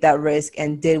actually take that risk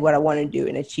and did what I wanted to do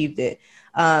and achieved it?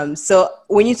 So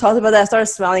when you talked about that, I started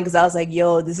smiling because I was like,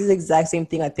 yo, this is the exact same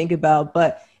thing I think about.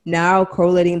 But now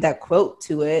correlating that quote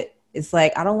to it, it's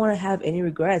like, I don't want to have any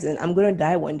regrets and I'm going to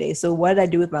die one day. So what did I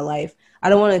do with my life? I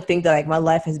don't want to think that like my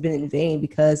life has been in vain,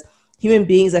 because human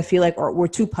beings, I feel like, we're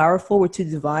too powerful, we're too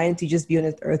divine to just be on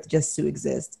this earth just to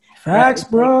exist. Right? Facts,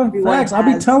 It's like bro. everyone Facts. I'll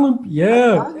be has, telling, I'm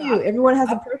yeah. telling you, everyone has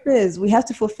a purpose. We have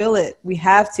to fulfill it. We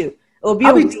have to. It will be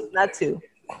I'll a be, waste not to.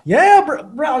 yeah,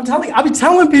 bro. I'm telling you, I be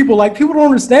telling people, like, people don't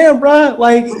understand, bro.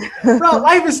 Like, bro,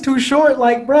 life is too short.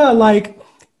 Like, bro,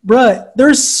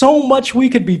 there's so much we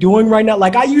could be doing right now.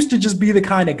 Like, I used to just be the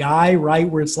kind of guy, right,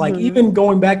 where it's like, Mm-hmm. even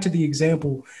going back to the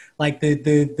example, like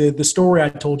the story I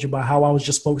told you about how I was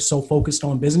just so focused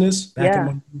on business back Yeah.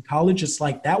 in college. It's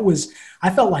like I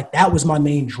felt like that was my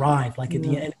main drive. Like at the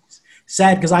Mm-hmm. end, it's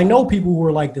sad because I know people who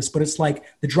were like this, but it's like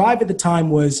the drive at the time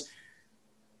was,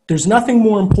 there's nothing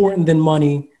more important than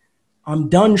money. I'm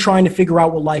done trying to figure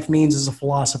out what life means as a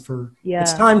philosopher.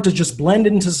 It's Yeah. time to just blend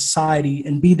into society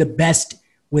and be the best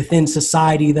within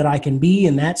society that I can be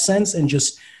in that sense, and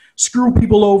just screw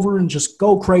people over and just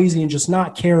go crazy and just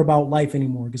not care about life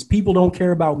anymore, because people don't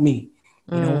care about me,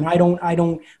 and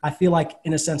I feel like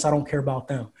in a sense, I don't care about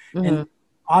them. Mm-hmm. And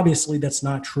obviously that's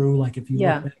not true. Like if you look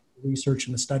Yeah, at the research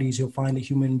and the studies, you'll find that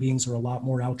human beings are a lot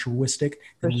more altruistic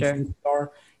for than we sure. think we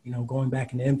are, going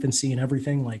back into infancy and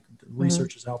everything. Like the Mm-hmm.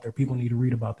 research is out there. People need to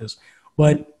read about this.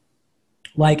 But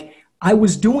like I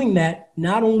was doing that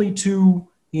not only to,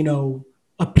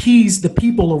 appease the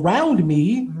people around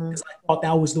me, Mm-hmm. because I thought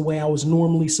that was the way I was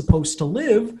normally supposed to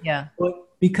live, Yeah. but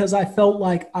because I felt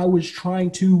like I was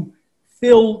trying to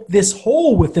fill this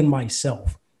hole within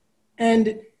myself.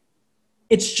 And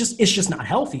it's just not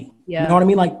healthy. You know Yeah. what I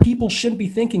mean? Like people shouldn't be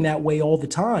thinking that way all the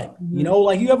time. Mm-hmm.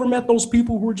 Like you ever met those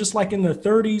people who are just like in their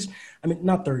 30s? I mean,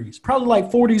 not 30s, probably like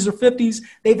 40s or 50s.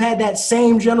 They've had that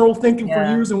same general thinking for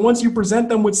Yeah. years. And once you present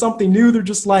them with something new, they're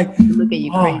just like, They look at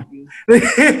you oh, crazy.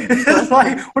 it's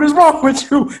like, what is wrong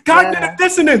with you? Cognitive Yeah.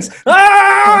 dissonance.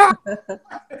 Ah!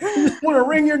 You just want to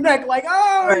wring your neck like,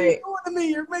 oh, what are you Right. doing to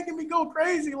me? You're making me go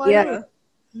crazy. Like, Yeah.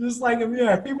 just like,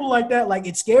 yeah, people like that, like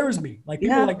it scares me. Like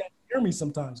people Yeah. like that scare me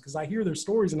sometimes because I hear their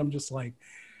stories and I'm just like,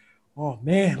 oh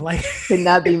man, like Could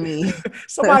not be me.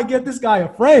 somebody get this guy a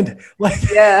friend. Like,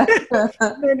 Yeah.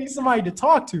 I need somebody to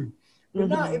talk to. But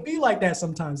not, Mm-hmm. it be like that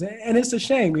sometimes. And it's a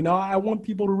shame, I want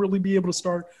people to really be able to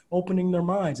start opening their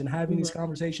minds and having these Mm-hmm.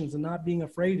 conversations and not being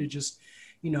afraid to just,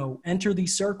 enter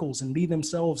these circles and be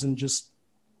themselves and just,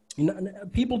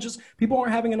 people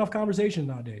aren't having enough conversations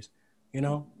nowadays.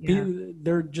 Yeah.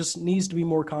 There just needs to be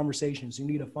more conversations. You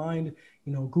need to find,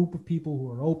 a group of people who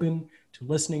are open to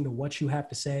listening to what you have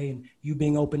to say and you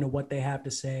being open to what they have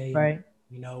to say. Right.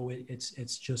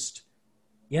 It's just,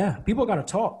 yeah, people got to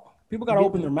talk. People got to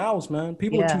open their mouths, man.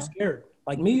 People are too Yeah. scared.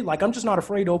 Like me, like I'm just not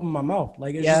afraid to open my mouth.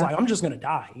 Like it's just Yeah. like I'm just gonna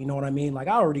die. You know what I mean? Like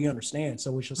I already understand.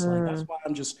 So it's just like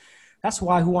Mm. that's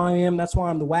why who I am. That's why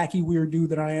I'm the wacky weird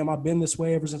dude that I am. I've been this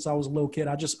way ever since I was a little kid.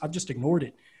 I've just ignored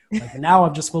it. Like and now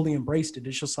I've just fully embraced it.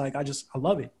 It's just like I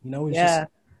love it. It's just Yeah.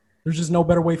 there's just no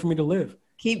better way for me to live.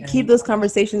 Keep those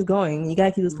conversations going. You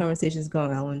gotta keep those conversations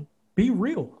going, Alan. Be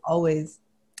real. Always.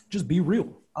 Just be real.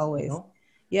 Always.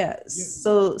 Yeah.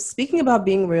 So speaking about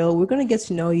being real, we're gonna get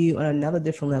to know you on another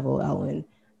different level, Alan.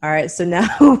 All right. So now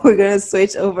we're gonna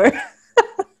switch over.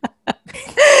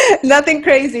 Nothing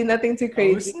crazy, nothing too Oh,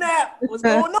 crazy. snap. What's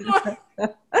going on?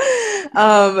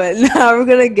 Now we're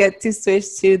gonna get to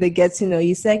switch to the get to know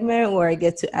you segment where I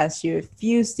get to ask you a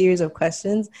few series of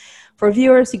questions for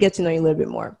viewers to get to know you a little bit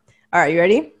more. All right, you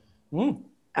ready? Mm.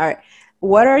 All right.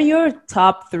 What are your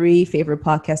top 3 favorite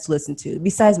podcasts to listen to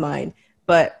besides mine?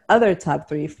 But other top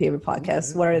 3 favorite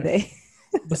podcasts, what are they?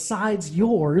 Besides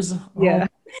yours. Yeah.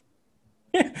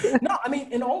 No, I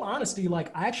mean, in all honesty,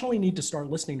 like I actually need to start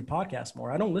listening to podcasts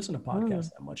more. I don't listen to podcasts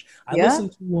that much. Yeah?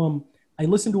 I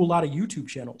listen to a lot of YouTube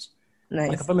channels.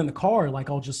 Like Nice. if I'm in the car, like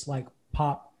I'll just like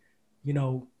pop,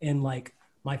 in like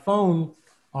my phone,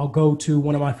 I'll go to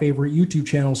one of my favorite YouTube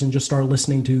channels and just start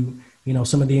listening to,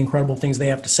 some of the incredible things they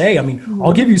have to say. I mean,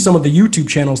 I'll give you some of the YouTube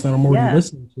channels that I'm already Yeah.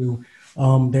 listening to.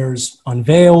 There's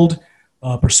Unveiled,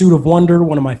 Pursuit of Wonder,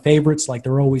 one of my favorites. Like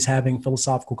they're always having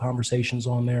philosophical conversations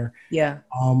on there. Yeah.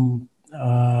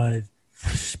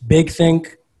 Big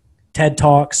Think, TED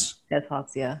Talks. TED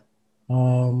Talks, yeah.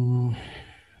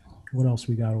 What else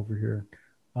we got over here?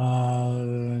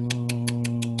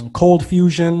 Cold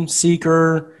Fusion,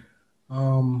 Seeker,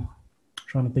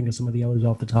 Trying to think of some of the others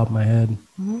off the top of my head.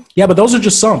 Mm-hmm. Yeah, but those are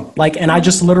just some. Like, and I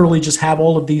just literally just have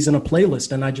all of these in a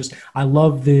playlist, and I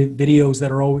love the videos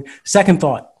that are always. Second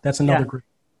Thought. That's another great.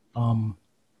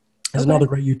 There's another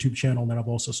great YouTube channel that I've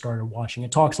also started watching.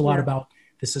 It talks a lot about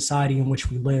the society in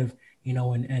which we live, you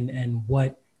know, and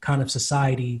what kind of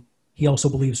society he also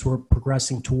believes we're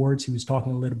progressing towards. He was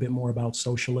talking a little bit more about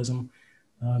socialism,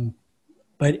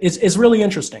 but it's really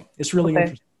interesting. It's really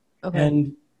interesting,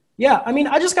 and. Yeah, I mean,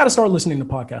 I just got to start listening to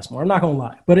podcasts more. I'm not going to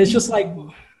lie. But it's just like,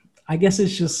 I guess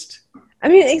it's just, I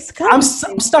mean, it's kind I'm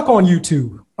stuck on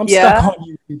YouTube. I'm stuck on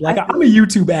YouTube. Like, I'm a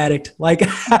YouTube addict. Like,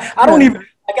 I don't even,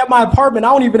 like at my apartment, I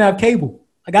don't even have cable.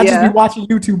 Like, I just be watching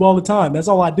YouTube all the time. That's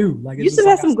all I do. Like, YouTube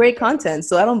has some great content,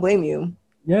 so I don't blame you.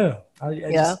 Yeah. I'm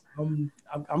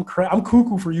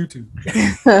cuckoo for YouTube.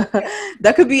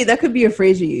 That could be a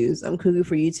phrase you use. I'm cuckoo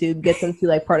for YouTube. Get them to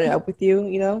like partner up with you,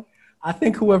 you know? I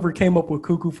think whoever came up with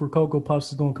Cuckoo for Cocoa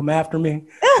Puffs is going to come after me.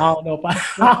 I don't know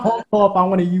if I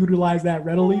want to utilize that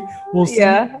readily. We'll see.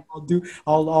 Yeah.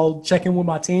 I'll check in with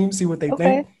my team, see what they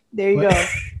think. There you go.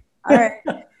 All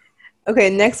right. Okay,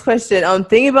 next question.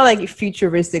 Thinking about like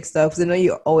futuristic stuff, because I know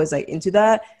you're always like into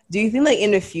that. Do you think like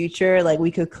in the future, like we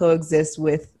could coexist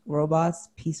with robots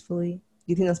peacefully? Do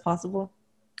you think that's possible?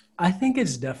 I think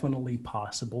it's definitely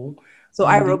possible. So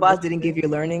iRobots didn't give you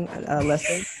learning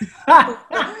lessons?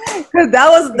 Because that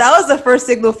was the first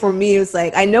signal for me. It was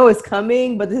like, I know it's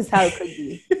coming, but this is how it could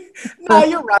be. No,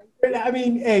 you're right. I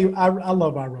mean, hey, I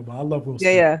love iRobot. I love Will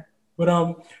Smith. Yeah. But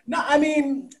no, I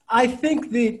mean, I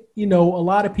think that, you know, a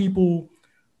lot of people,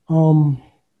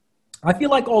 I feel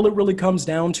like all it really comes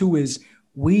down to is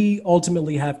we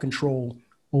ultimately have control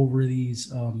over these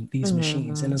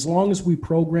machines. And as long as we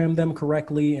program them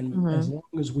correctly and as long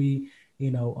as we,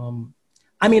 you know,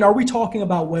 I mean, are we talking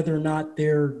about whether or not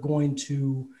they're going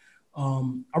to,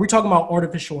 are we talking about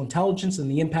artificial intelligence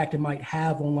and the impact it might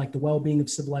have on like the well-being of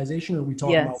civilization? Or are we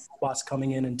talking about robots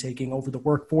coming in and taking over the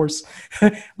workforce?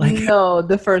 No,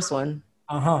 the first one.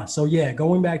 So yeah,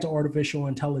 going back to artificial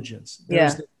intelligence,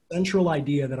 there's the central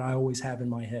idea that I always have in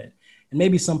my head. And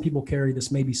maybe some people carry this,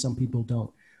 maybe some people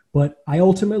don't. But I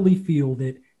ultimately feel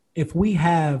that if we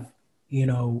have, you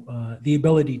know, the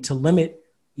ability to limit,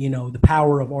 you know, the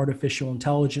power of artificial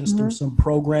intelligence through some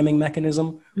programming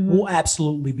mechanism, we'll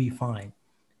absolutely be fine.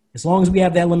 As long as we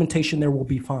have that limitation there, we'll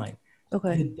be fine.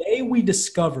 Okay. The day we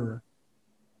discover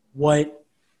what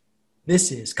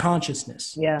this is,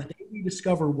 consciousness, the day we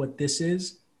discover what this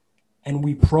is, and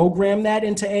we program that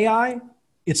into AI,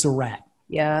 it's a wrap.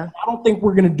 Yeah. I don't think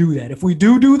we're going to do that. If we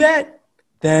do that,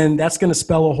 then that's going to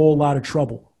spell a whole lot of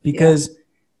trouble. Because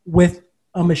with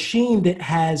a machine that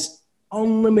has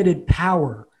unlimited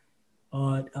power,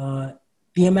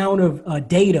 the amount of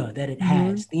data that it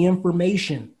has, the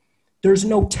information, there's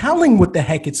no telling what the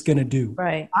heck it's going to do.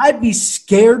 Right. I'd be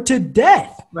scared to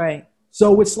death. Right.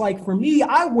 So it's like, for me,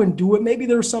 I wouldn't do it. Maybe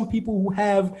there's some people who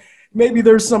have, maybe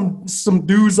there's some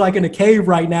dudes like in a cave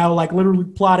right now, like literally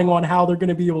plotting on how they're going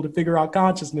to be able to figure out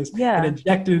consciousness and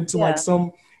inject it into like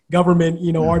some government,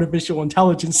 you know, artificial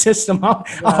intelligence system. I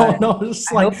don't know.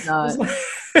 It's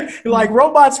like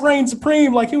robots reign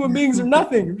supreme, like human beings are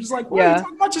nothing. You're just like, what are you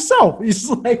talking about yourself? He's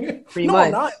like,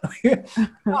 not.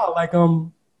 No, like,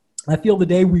 I feel the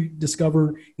day we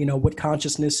discover, you know, what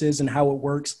consciousness is and how it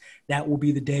works, that will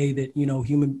be the day that, you know,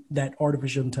 that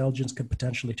artificial intelligence could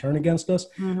potentially turn against us.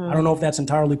 I don't know if that's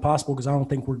entirely possible, because I don't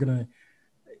think we're going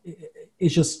to,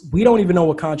 it's just, we don't even know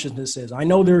what consciousness is. I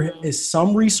know there is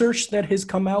some research that has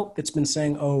come out that's been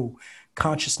saying, oh,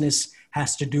 consciousness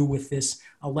has to do with this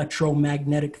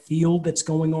electromagnetic field that's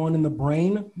going on in the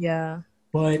brain. Yeah.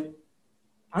 But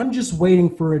I'm just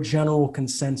waiting for a general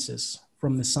consensus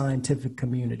from the scientific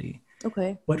community.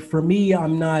 Okay. But for me,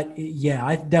 I'm not,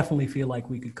 I definitely feel like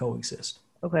we could coexist.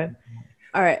 Okay.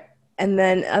 All right. And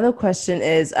then other question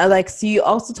is, so you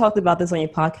also talked about this on your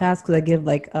podcast, because I give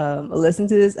like a listen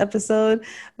to this episode,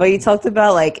 but you talked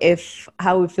about like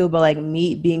how we feel about like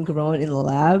meat being grown in the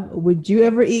lab. Would you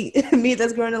ever eat meat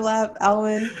that's grown in the lab,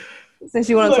 Alwyn? Since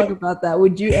you want to talk about that,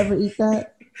 would you ever eat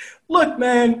that? Look,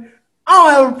 man, I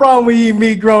don't have a problem with eating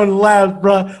meat grown in the lab,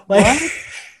 bro. Like, what?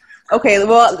 Okay,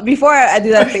 well, before I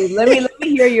do that, please let me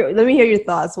hear your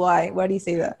thoughts. Why do you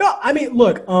say that? No, I mean,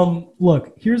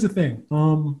 look. Here's the thing.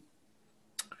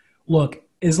 Look,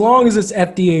 as long as it's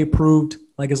FDA approved,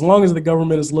 like as long as the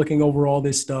government is looking over all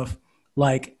this stuff,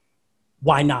 like,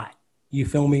 why not? You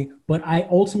feel me? But I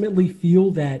ultimately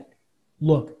feel that,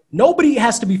 look, nobody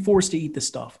has to be forced to eat this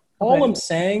stuff. All I'm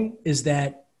saying is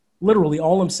that, literally,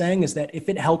 if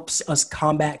it helps us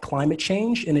combat climate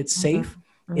change and it's safe,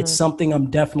 it's something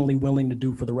I'm definitely willing to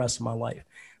do for the rest of my life.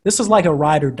 This is like a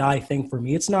ride or die thing for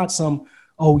me. It's not some,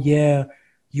 oh yeah,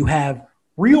 You have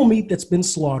real meat that's been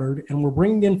slaughtered and we're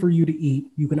bringing in for you to eat.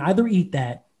 You can either eat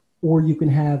that or you can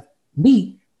have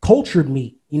meat, cultured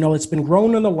meat, it's been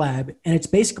grown in the lab, and it's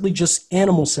basically just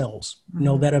animal cells,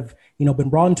 that have, been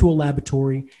brought into a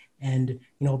laboratory and,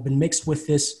 been mixed with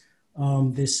this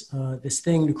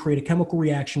thing to create a chemical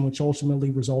reaction, which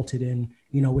ultimately resulted in,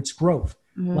 its growth.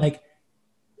 Like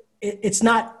it's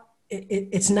not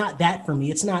that for me.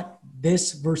 It's not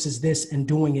this versus this and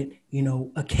doing it,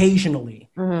 occasionally.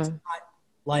 It's not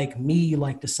like me,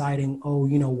 like deciding, oh,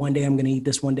 one day I'm going to eat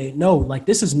this one day. No, like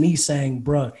this is me saying,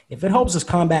 bruh, if it helps us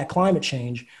combat climate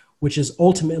change, which is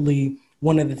ultimately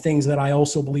one of the things that I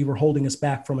also believe are holding us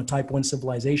back from a type 1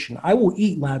 civilization, I will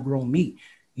eat lab grown meat.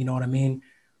 You know what I mean?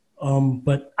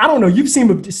 But I don't know. You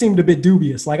seemed a bit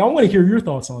dubious. Like, I want to hear your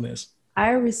thoughts on this.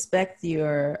 I respect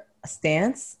your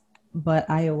stance, but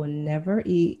I will never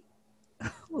eat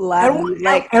lab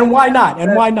meat. And why not?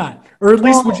 And why not? Or at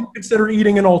least would you consider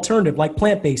eating an alternative like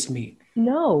plant-based meat?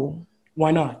 No.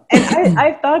 Why not? And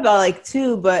I thought about like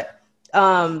too, but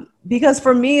because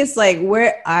for me it's like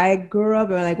where I grew up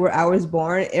and like where I was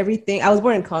born, I was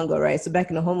born in Congo, right? So back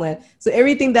in the homeland. So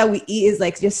everything that we eat is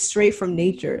like just straight from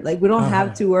nature. Like we don't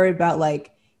have to worry about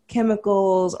like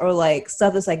chemicals or like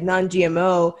stuff that's like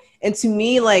non-GMO. And to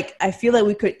me, like I feel like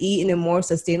we could eat in a more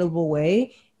sustainable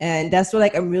way. And that's what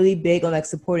like I'm really big on like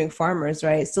supporting farmers,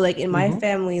 right? So like in my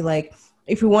family, like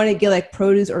if we want to get like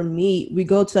produce or meat, we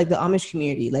go to like the Amish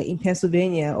community, like in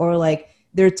Pennsylvania, or like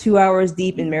they're 2 hours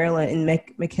deep in Maryland in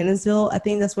McKinnisville, I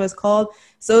think that's what it's called.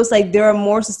 So it's like there are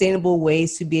more sustainable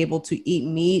ways to be able to eat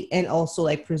meat and also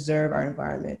like preserve our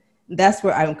environment. That's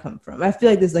where I'm come from. I feel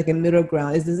like there's like a middle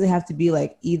ground. It doesn't have to be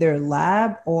like either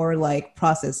lab or like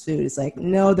processed food. It's like,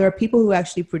 no, there are people who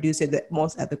actually produce it the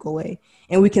most ethical way.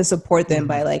 And we can support them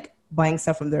by like buying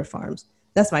stuff from their farms.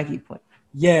 That's my viewpoint.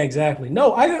 Yeah, exactly.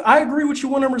 No, I agree with you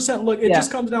 100%. Look, it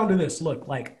just comes down to this. Look,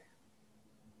 like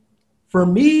for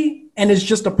me, and it's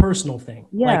just a personal thing.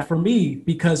 Yeah. Like for me,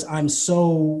 because I'm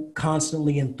so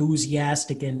constantly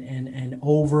enthusiastic and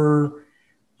over,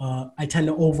 I tend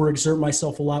to overexert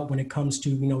myself a lot when it comes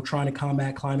to, trying to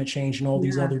combat climate change and all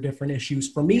these other different issues.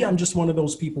 For me, I'm just one of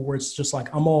those people where it's just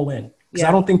like, I'm all in. Because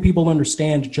I don't think people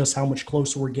understand just how much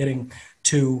closer we're getting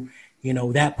to,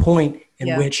 that point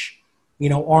in which,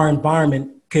 our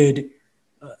environment could,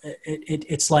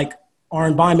 it's like our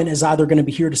environment is either going to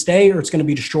be here to stay or it's going to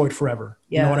be destroyed forever.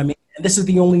 You know what I mean? And this is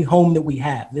the only home that we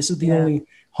have. This is the only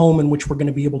home in which we're going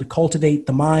to be able to cultivate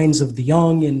the minds of the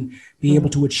young and be able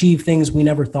to achieve things we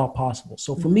never thought possible.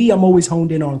 So for me, I'm always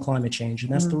honed in on climate change.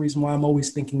 And that's the reason why I'm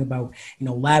always thinking about,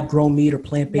 lab grown meat or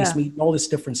plant-based meat and all this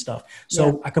different stuff.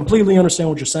 So I completely understand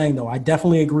what you're saying, though. I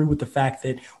definitely agree with the fact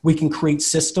that we can create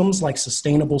systems like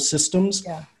sustainable systems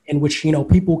in which,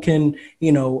 people can,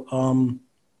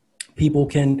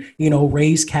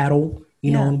 raise cattle,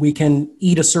 and we can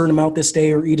eat a certain amount this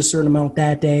day or eat a certain amount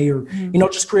that day, or,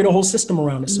 just create a whole system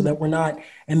around it so that we're not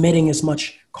emitting as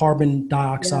much carbon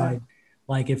dioxide,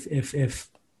 like if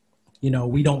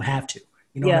we don't have to,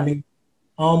 what I mean?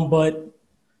 But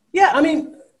yeah, I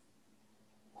mean,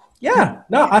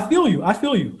 no, I feel you.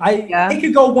 It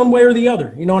could go one way or the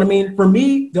other. You know what I mean? For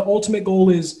me, the ultimate goal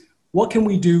is what can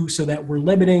we do so that we're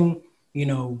limiting,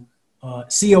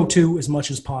 CO2 as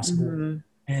much as possible.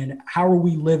 And how are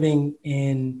we living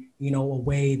in, a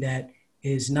way that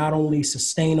is not only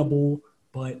sustainable,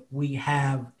 but we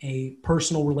have a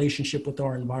personal relationship with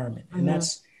our environment. And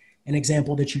that's an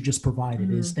example that you just provided.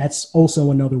 That's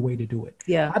also another way to do it.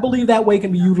 Yeah. I believe that way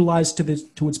can be utilized to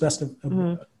its best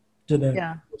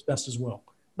its best as well.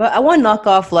 But I want to knock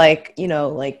off like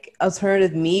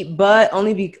alternative meat, but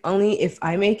only if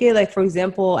I make it. Like for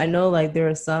example, I know like there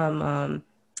are some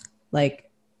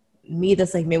like meat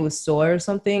that's like made with soy or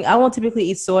something. I won't typically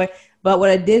eat soy, but what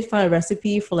I did find a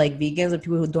recipe for like vegans or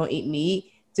people who don't eat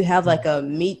meat to have like a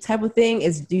meat type of thing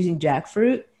is using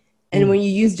jackfruit. And when you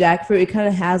use jackfruit, it kind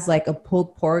of has like a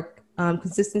pulled pork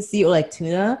consistency or like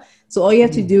tuna. So all you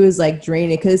have to do is like drain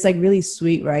it because it's like really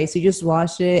sweet, right? So you just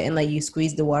wash it and like you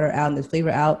squeeze the water out and the flavor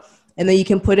out. And then you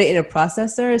can put it in a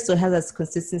processor so it has that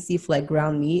consistency for like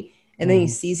ground meat. And then you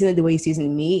season it the way you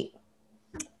season meat.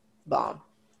 Bomb.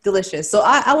 Delicious. So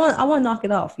I want to knock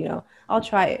it off, I'll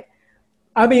try it.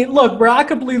 I mean, look, bro, I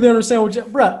completely understand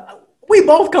what bro, we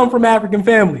both come from African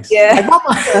families. Yeah.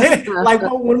 Like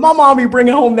when my mom be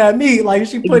bringing home that meat, like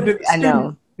she put the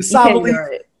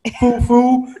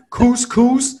fufu,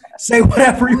 couscous, say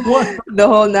whatever you want. The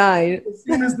whole nine. As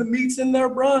soon as the meat's in there,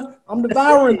 bro, I'm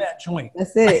devouring that joint.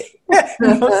 That's it.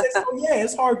 So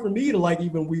it's hard for me to like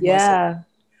even weed myself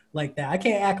like that. I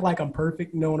can't act like I'm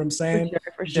perfect. You know what I'm saying?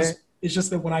 For sure. It's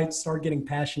just that when I start getting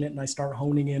passionate and I start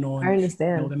honing in on, I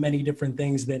understand. the many different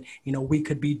things that, we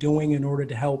could be doing in order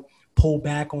to help pull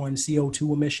back on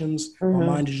CO2 emissions, my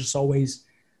mind is just always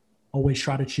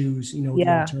try to choose, the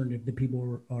alternative that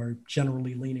people are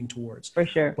generally leaning towards. For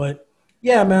sure. But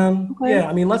yeah, man. Okay. Yeah.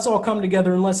 I mean, let's all come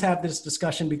together and let's have this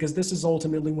discussion, because this is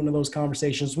ultimately one of those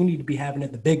conversations we need to be having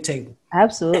at the big table.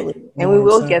 Absolutely. And we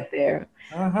will get there.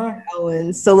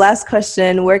 Alan, so last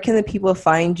question, where can the people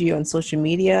find you on social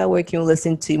media? Where can you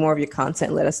listen to more of your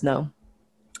content? Let us know.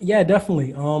 Yeah,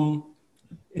 definitely.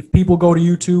 If people go to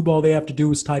YouTube, all they have to do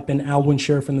is type in Alwyn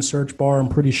Sheriff in the search bar. I'm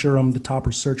pretty sure I'm the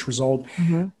top search result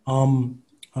on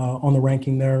the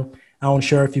ranking there. Alwyn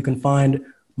Sheriff, you can find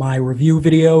my review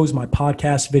videos, my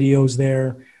podcast videos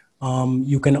there.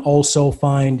 You can also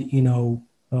find,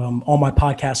 all my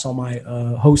podcasts on my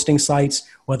hosting sites,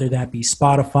 whether that be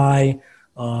Spotify,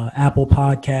 Apple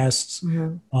Podcasts,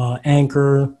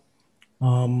 Anchor,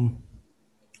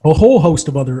 a whole host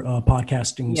of other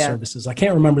podcasting services. I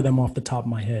can't remember them off the top of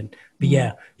my head. But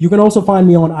yeah, you can also find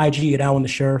me on IG at Alwyn the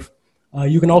Sheriff.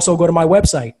 You can also go to my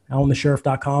website,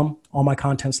 alwynthesheriff.com. All my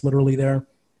content's literally there.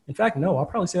 In fact, no, I'll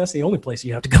probably say that's the only place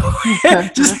you have to go.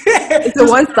 It's a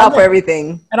one-stop for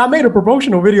everything. And I made a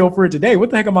promotional video for it today. What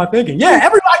the heck am I thinking? Yeah,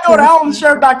 everybody go to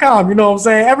alwynthesheriff.com. You know what I'm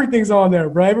saying? Everything's on there,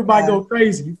 bro. Everybody go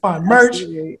crazy. You find merch,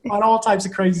 find all types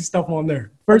of crazy stuff on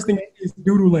there. First thing is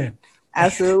Doodooland.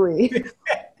 Absolutely.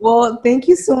 Well, thank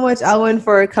you so much, Alwyn,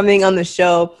 for coming on the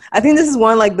show. I think this is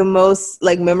one the most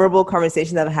memorable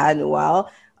conversation that I've had in a while.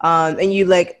 And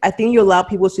I think you allow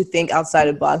people to think outside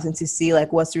the box and to see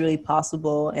what's really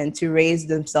possible and to raise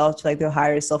themselves to their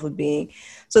higher self of being.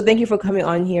 So thank you for coming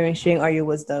on here and sharing all your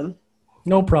wisdom.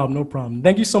 No problem. No problem.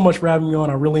 Thank you so much for having me on.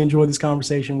 I really enjoyed this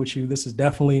conversation with you. This is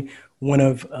definitely one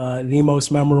of the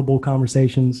most memorable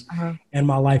conversations in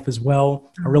my life as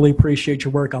well. I really appreciate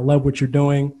your work. I love what you're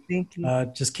doing. Thank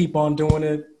you. Just keep on doing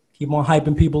it. Keep on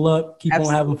hyping people up. Keep on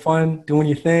having fun, doing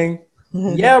your thing.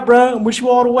 Yeah, bro. I wish you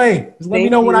all the way. Just let me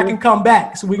know when I can come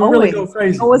back so we can really go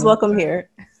crazy. Always welcome here.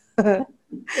 It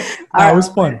was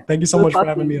fun. Thank you so much for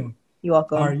having me on. You're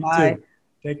welcome. All right, you too.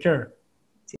 Take care.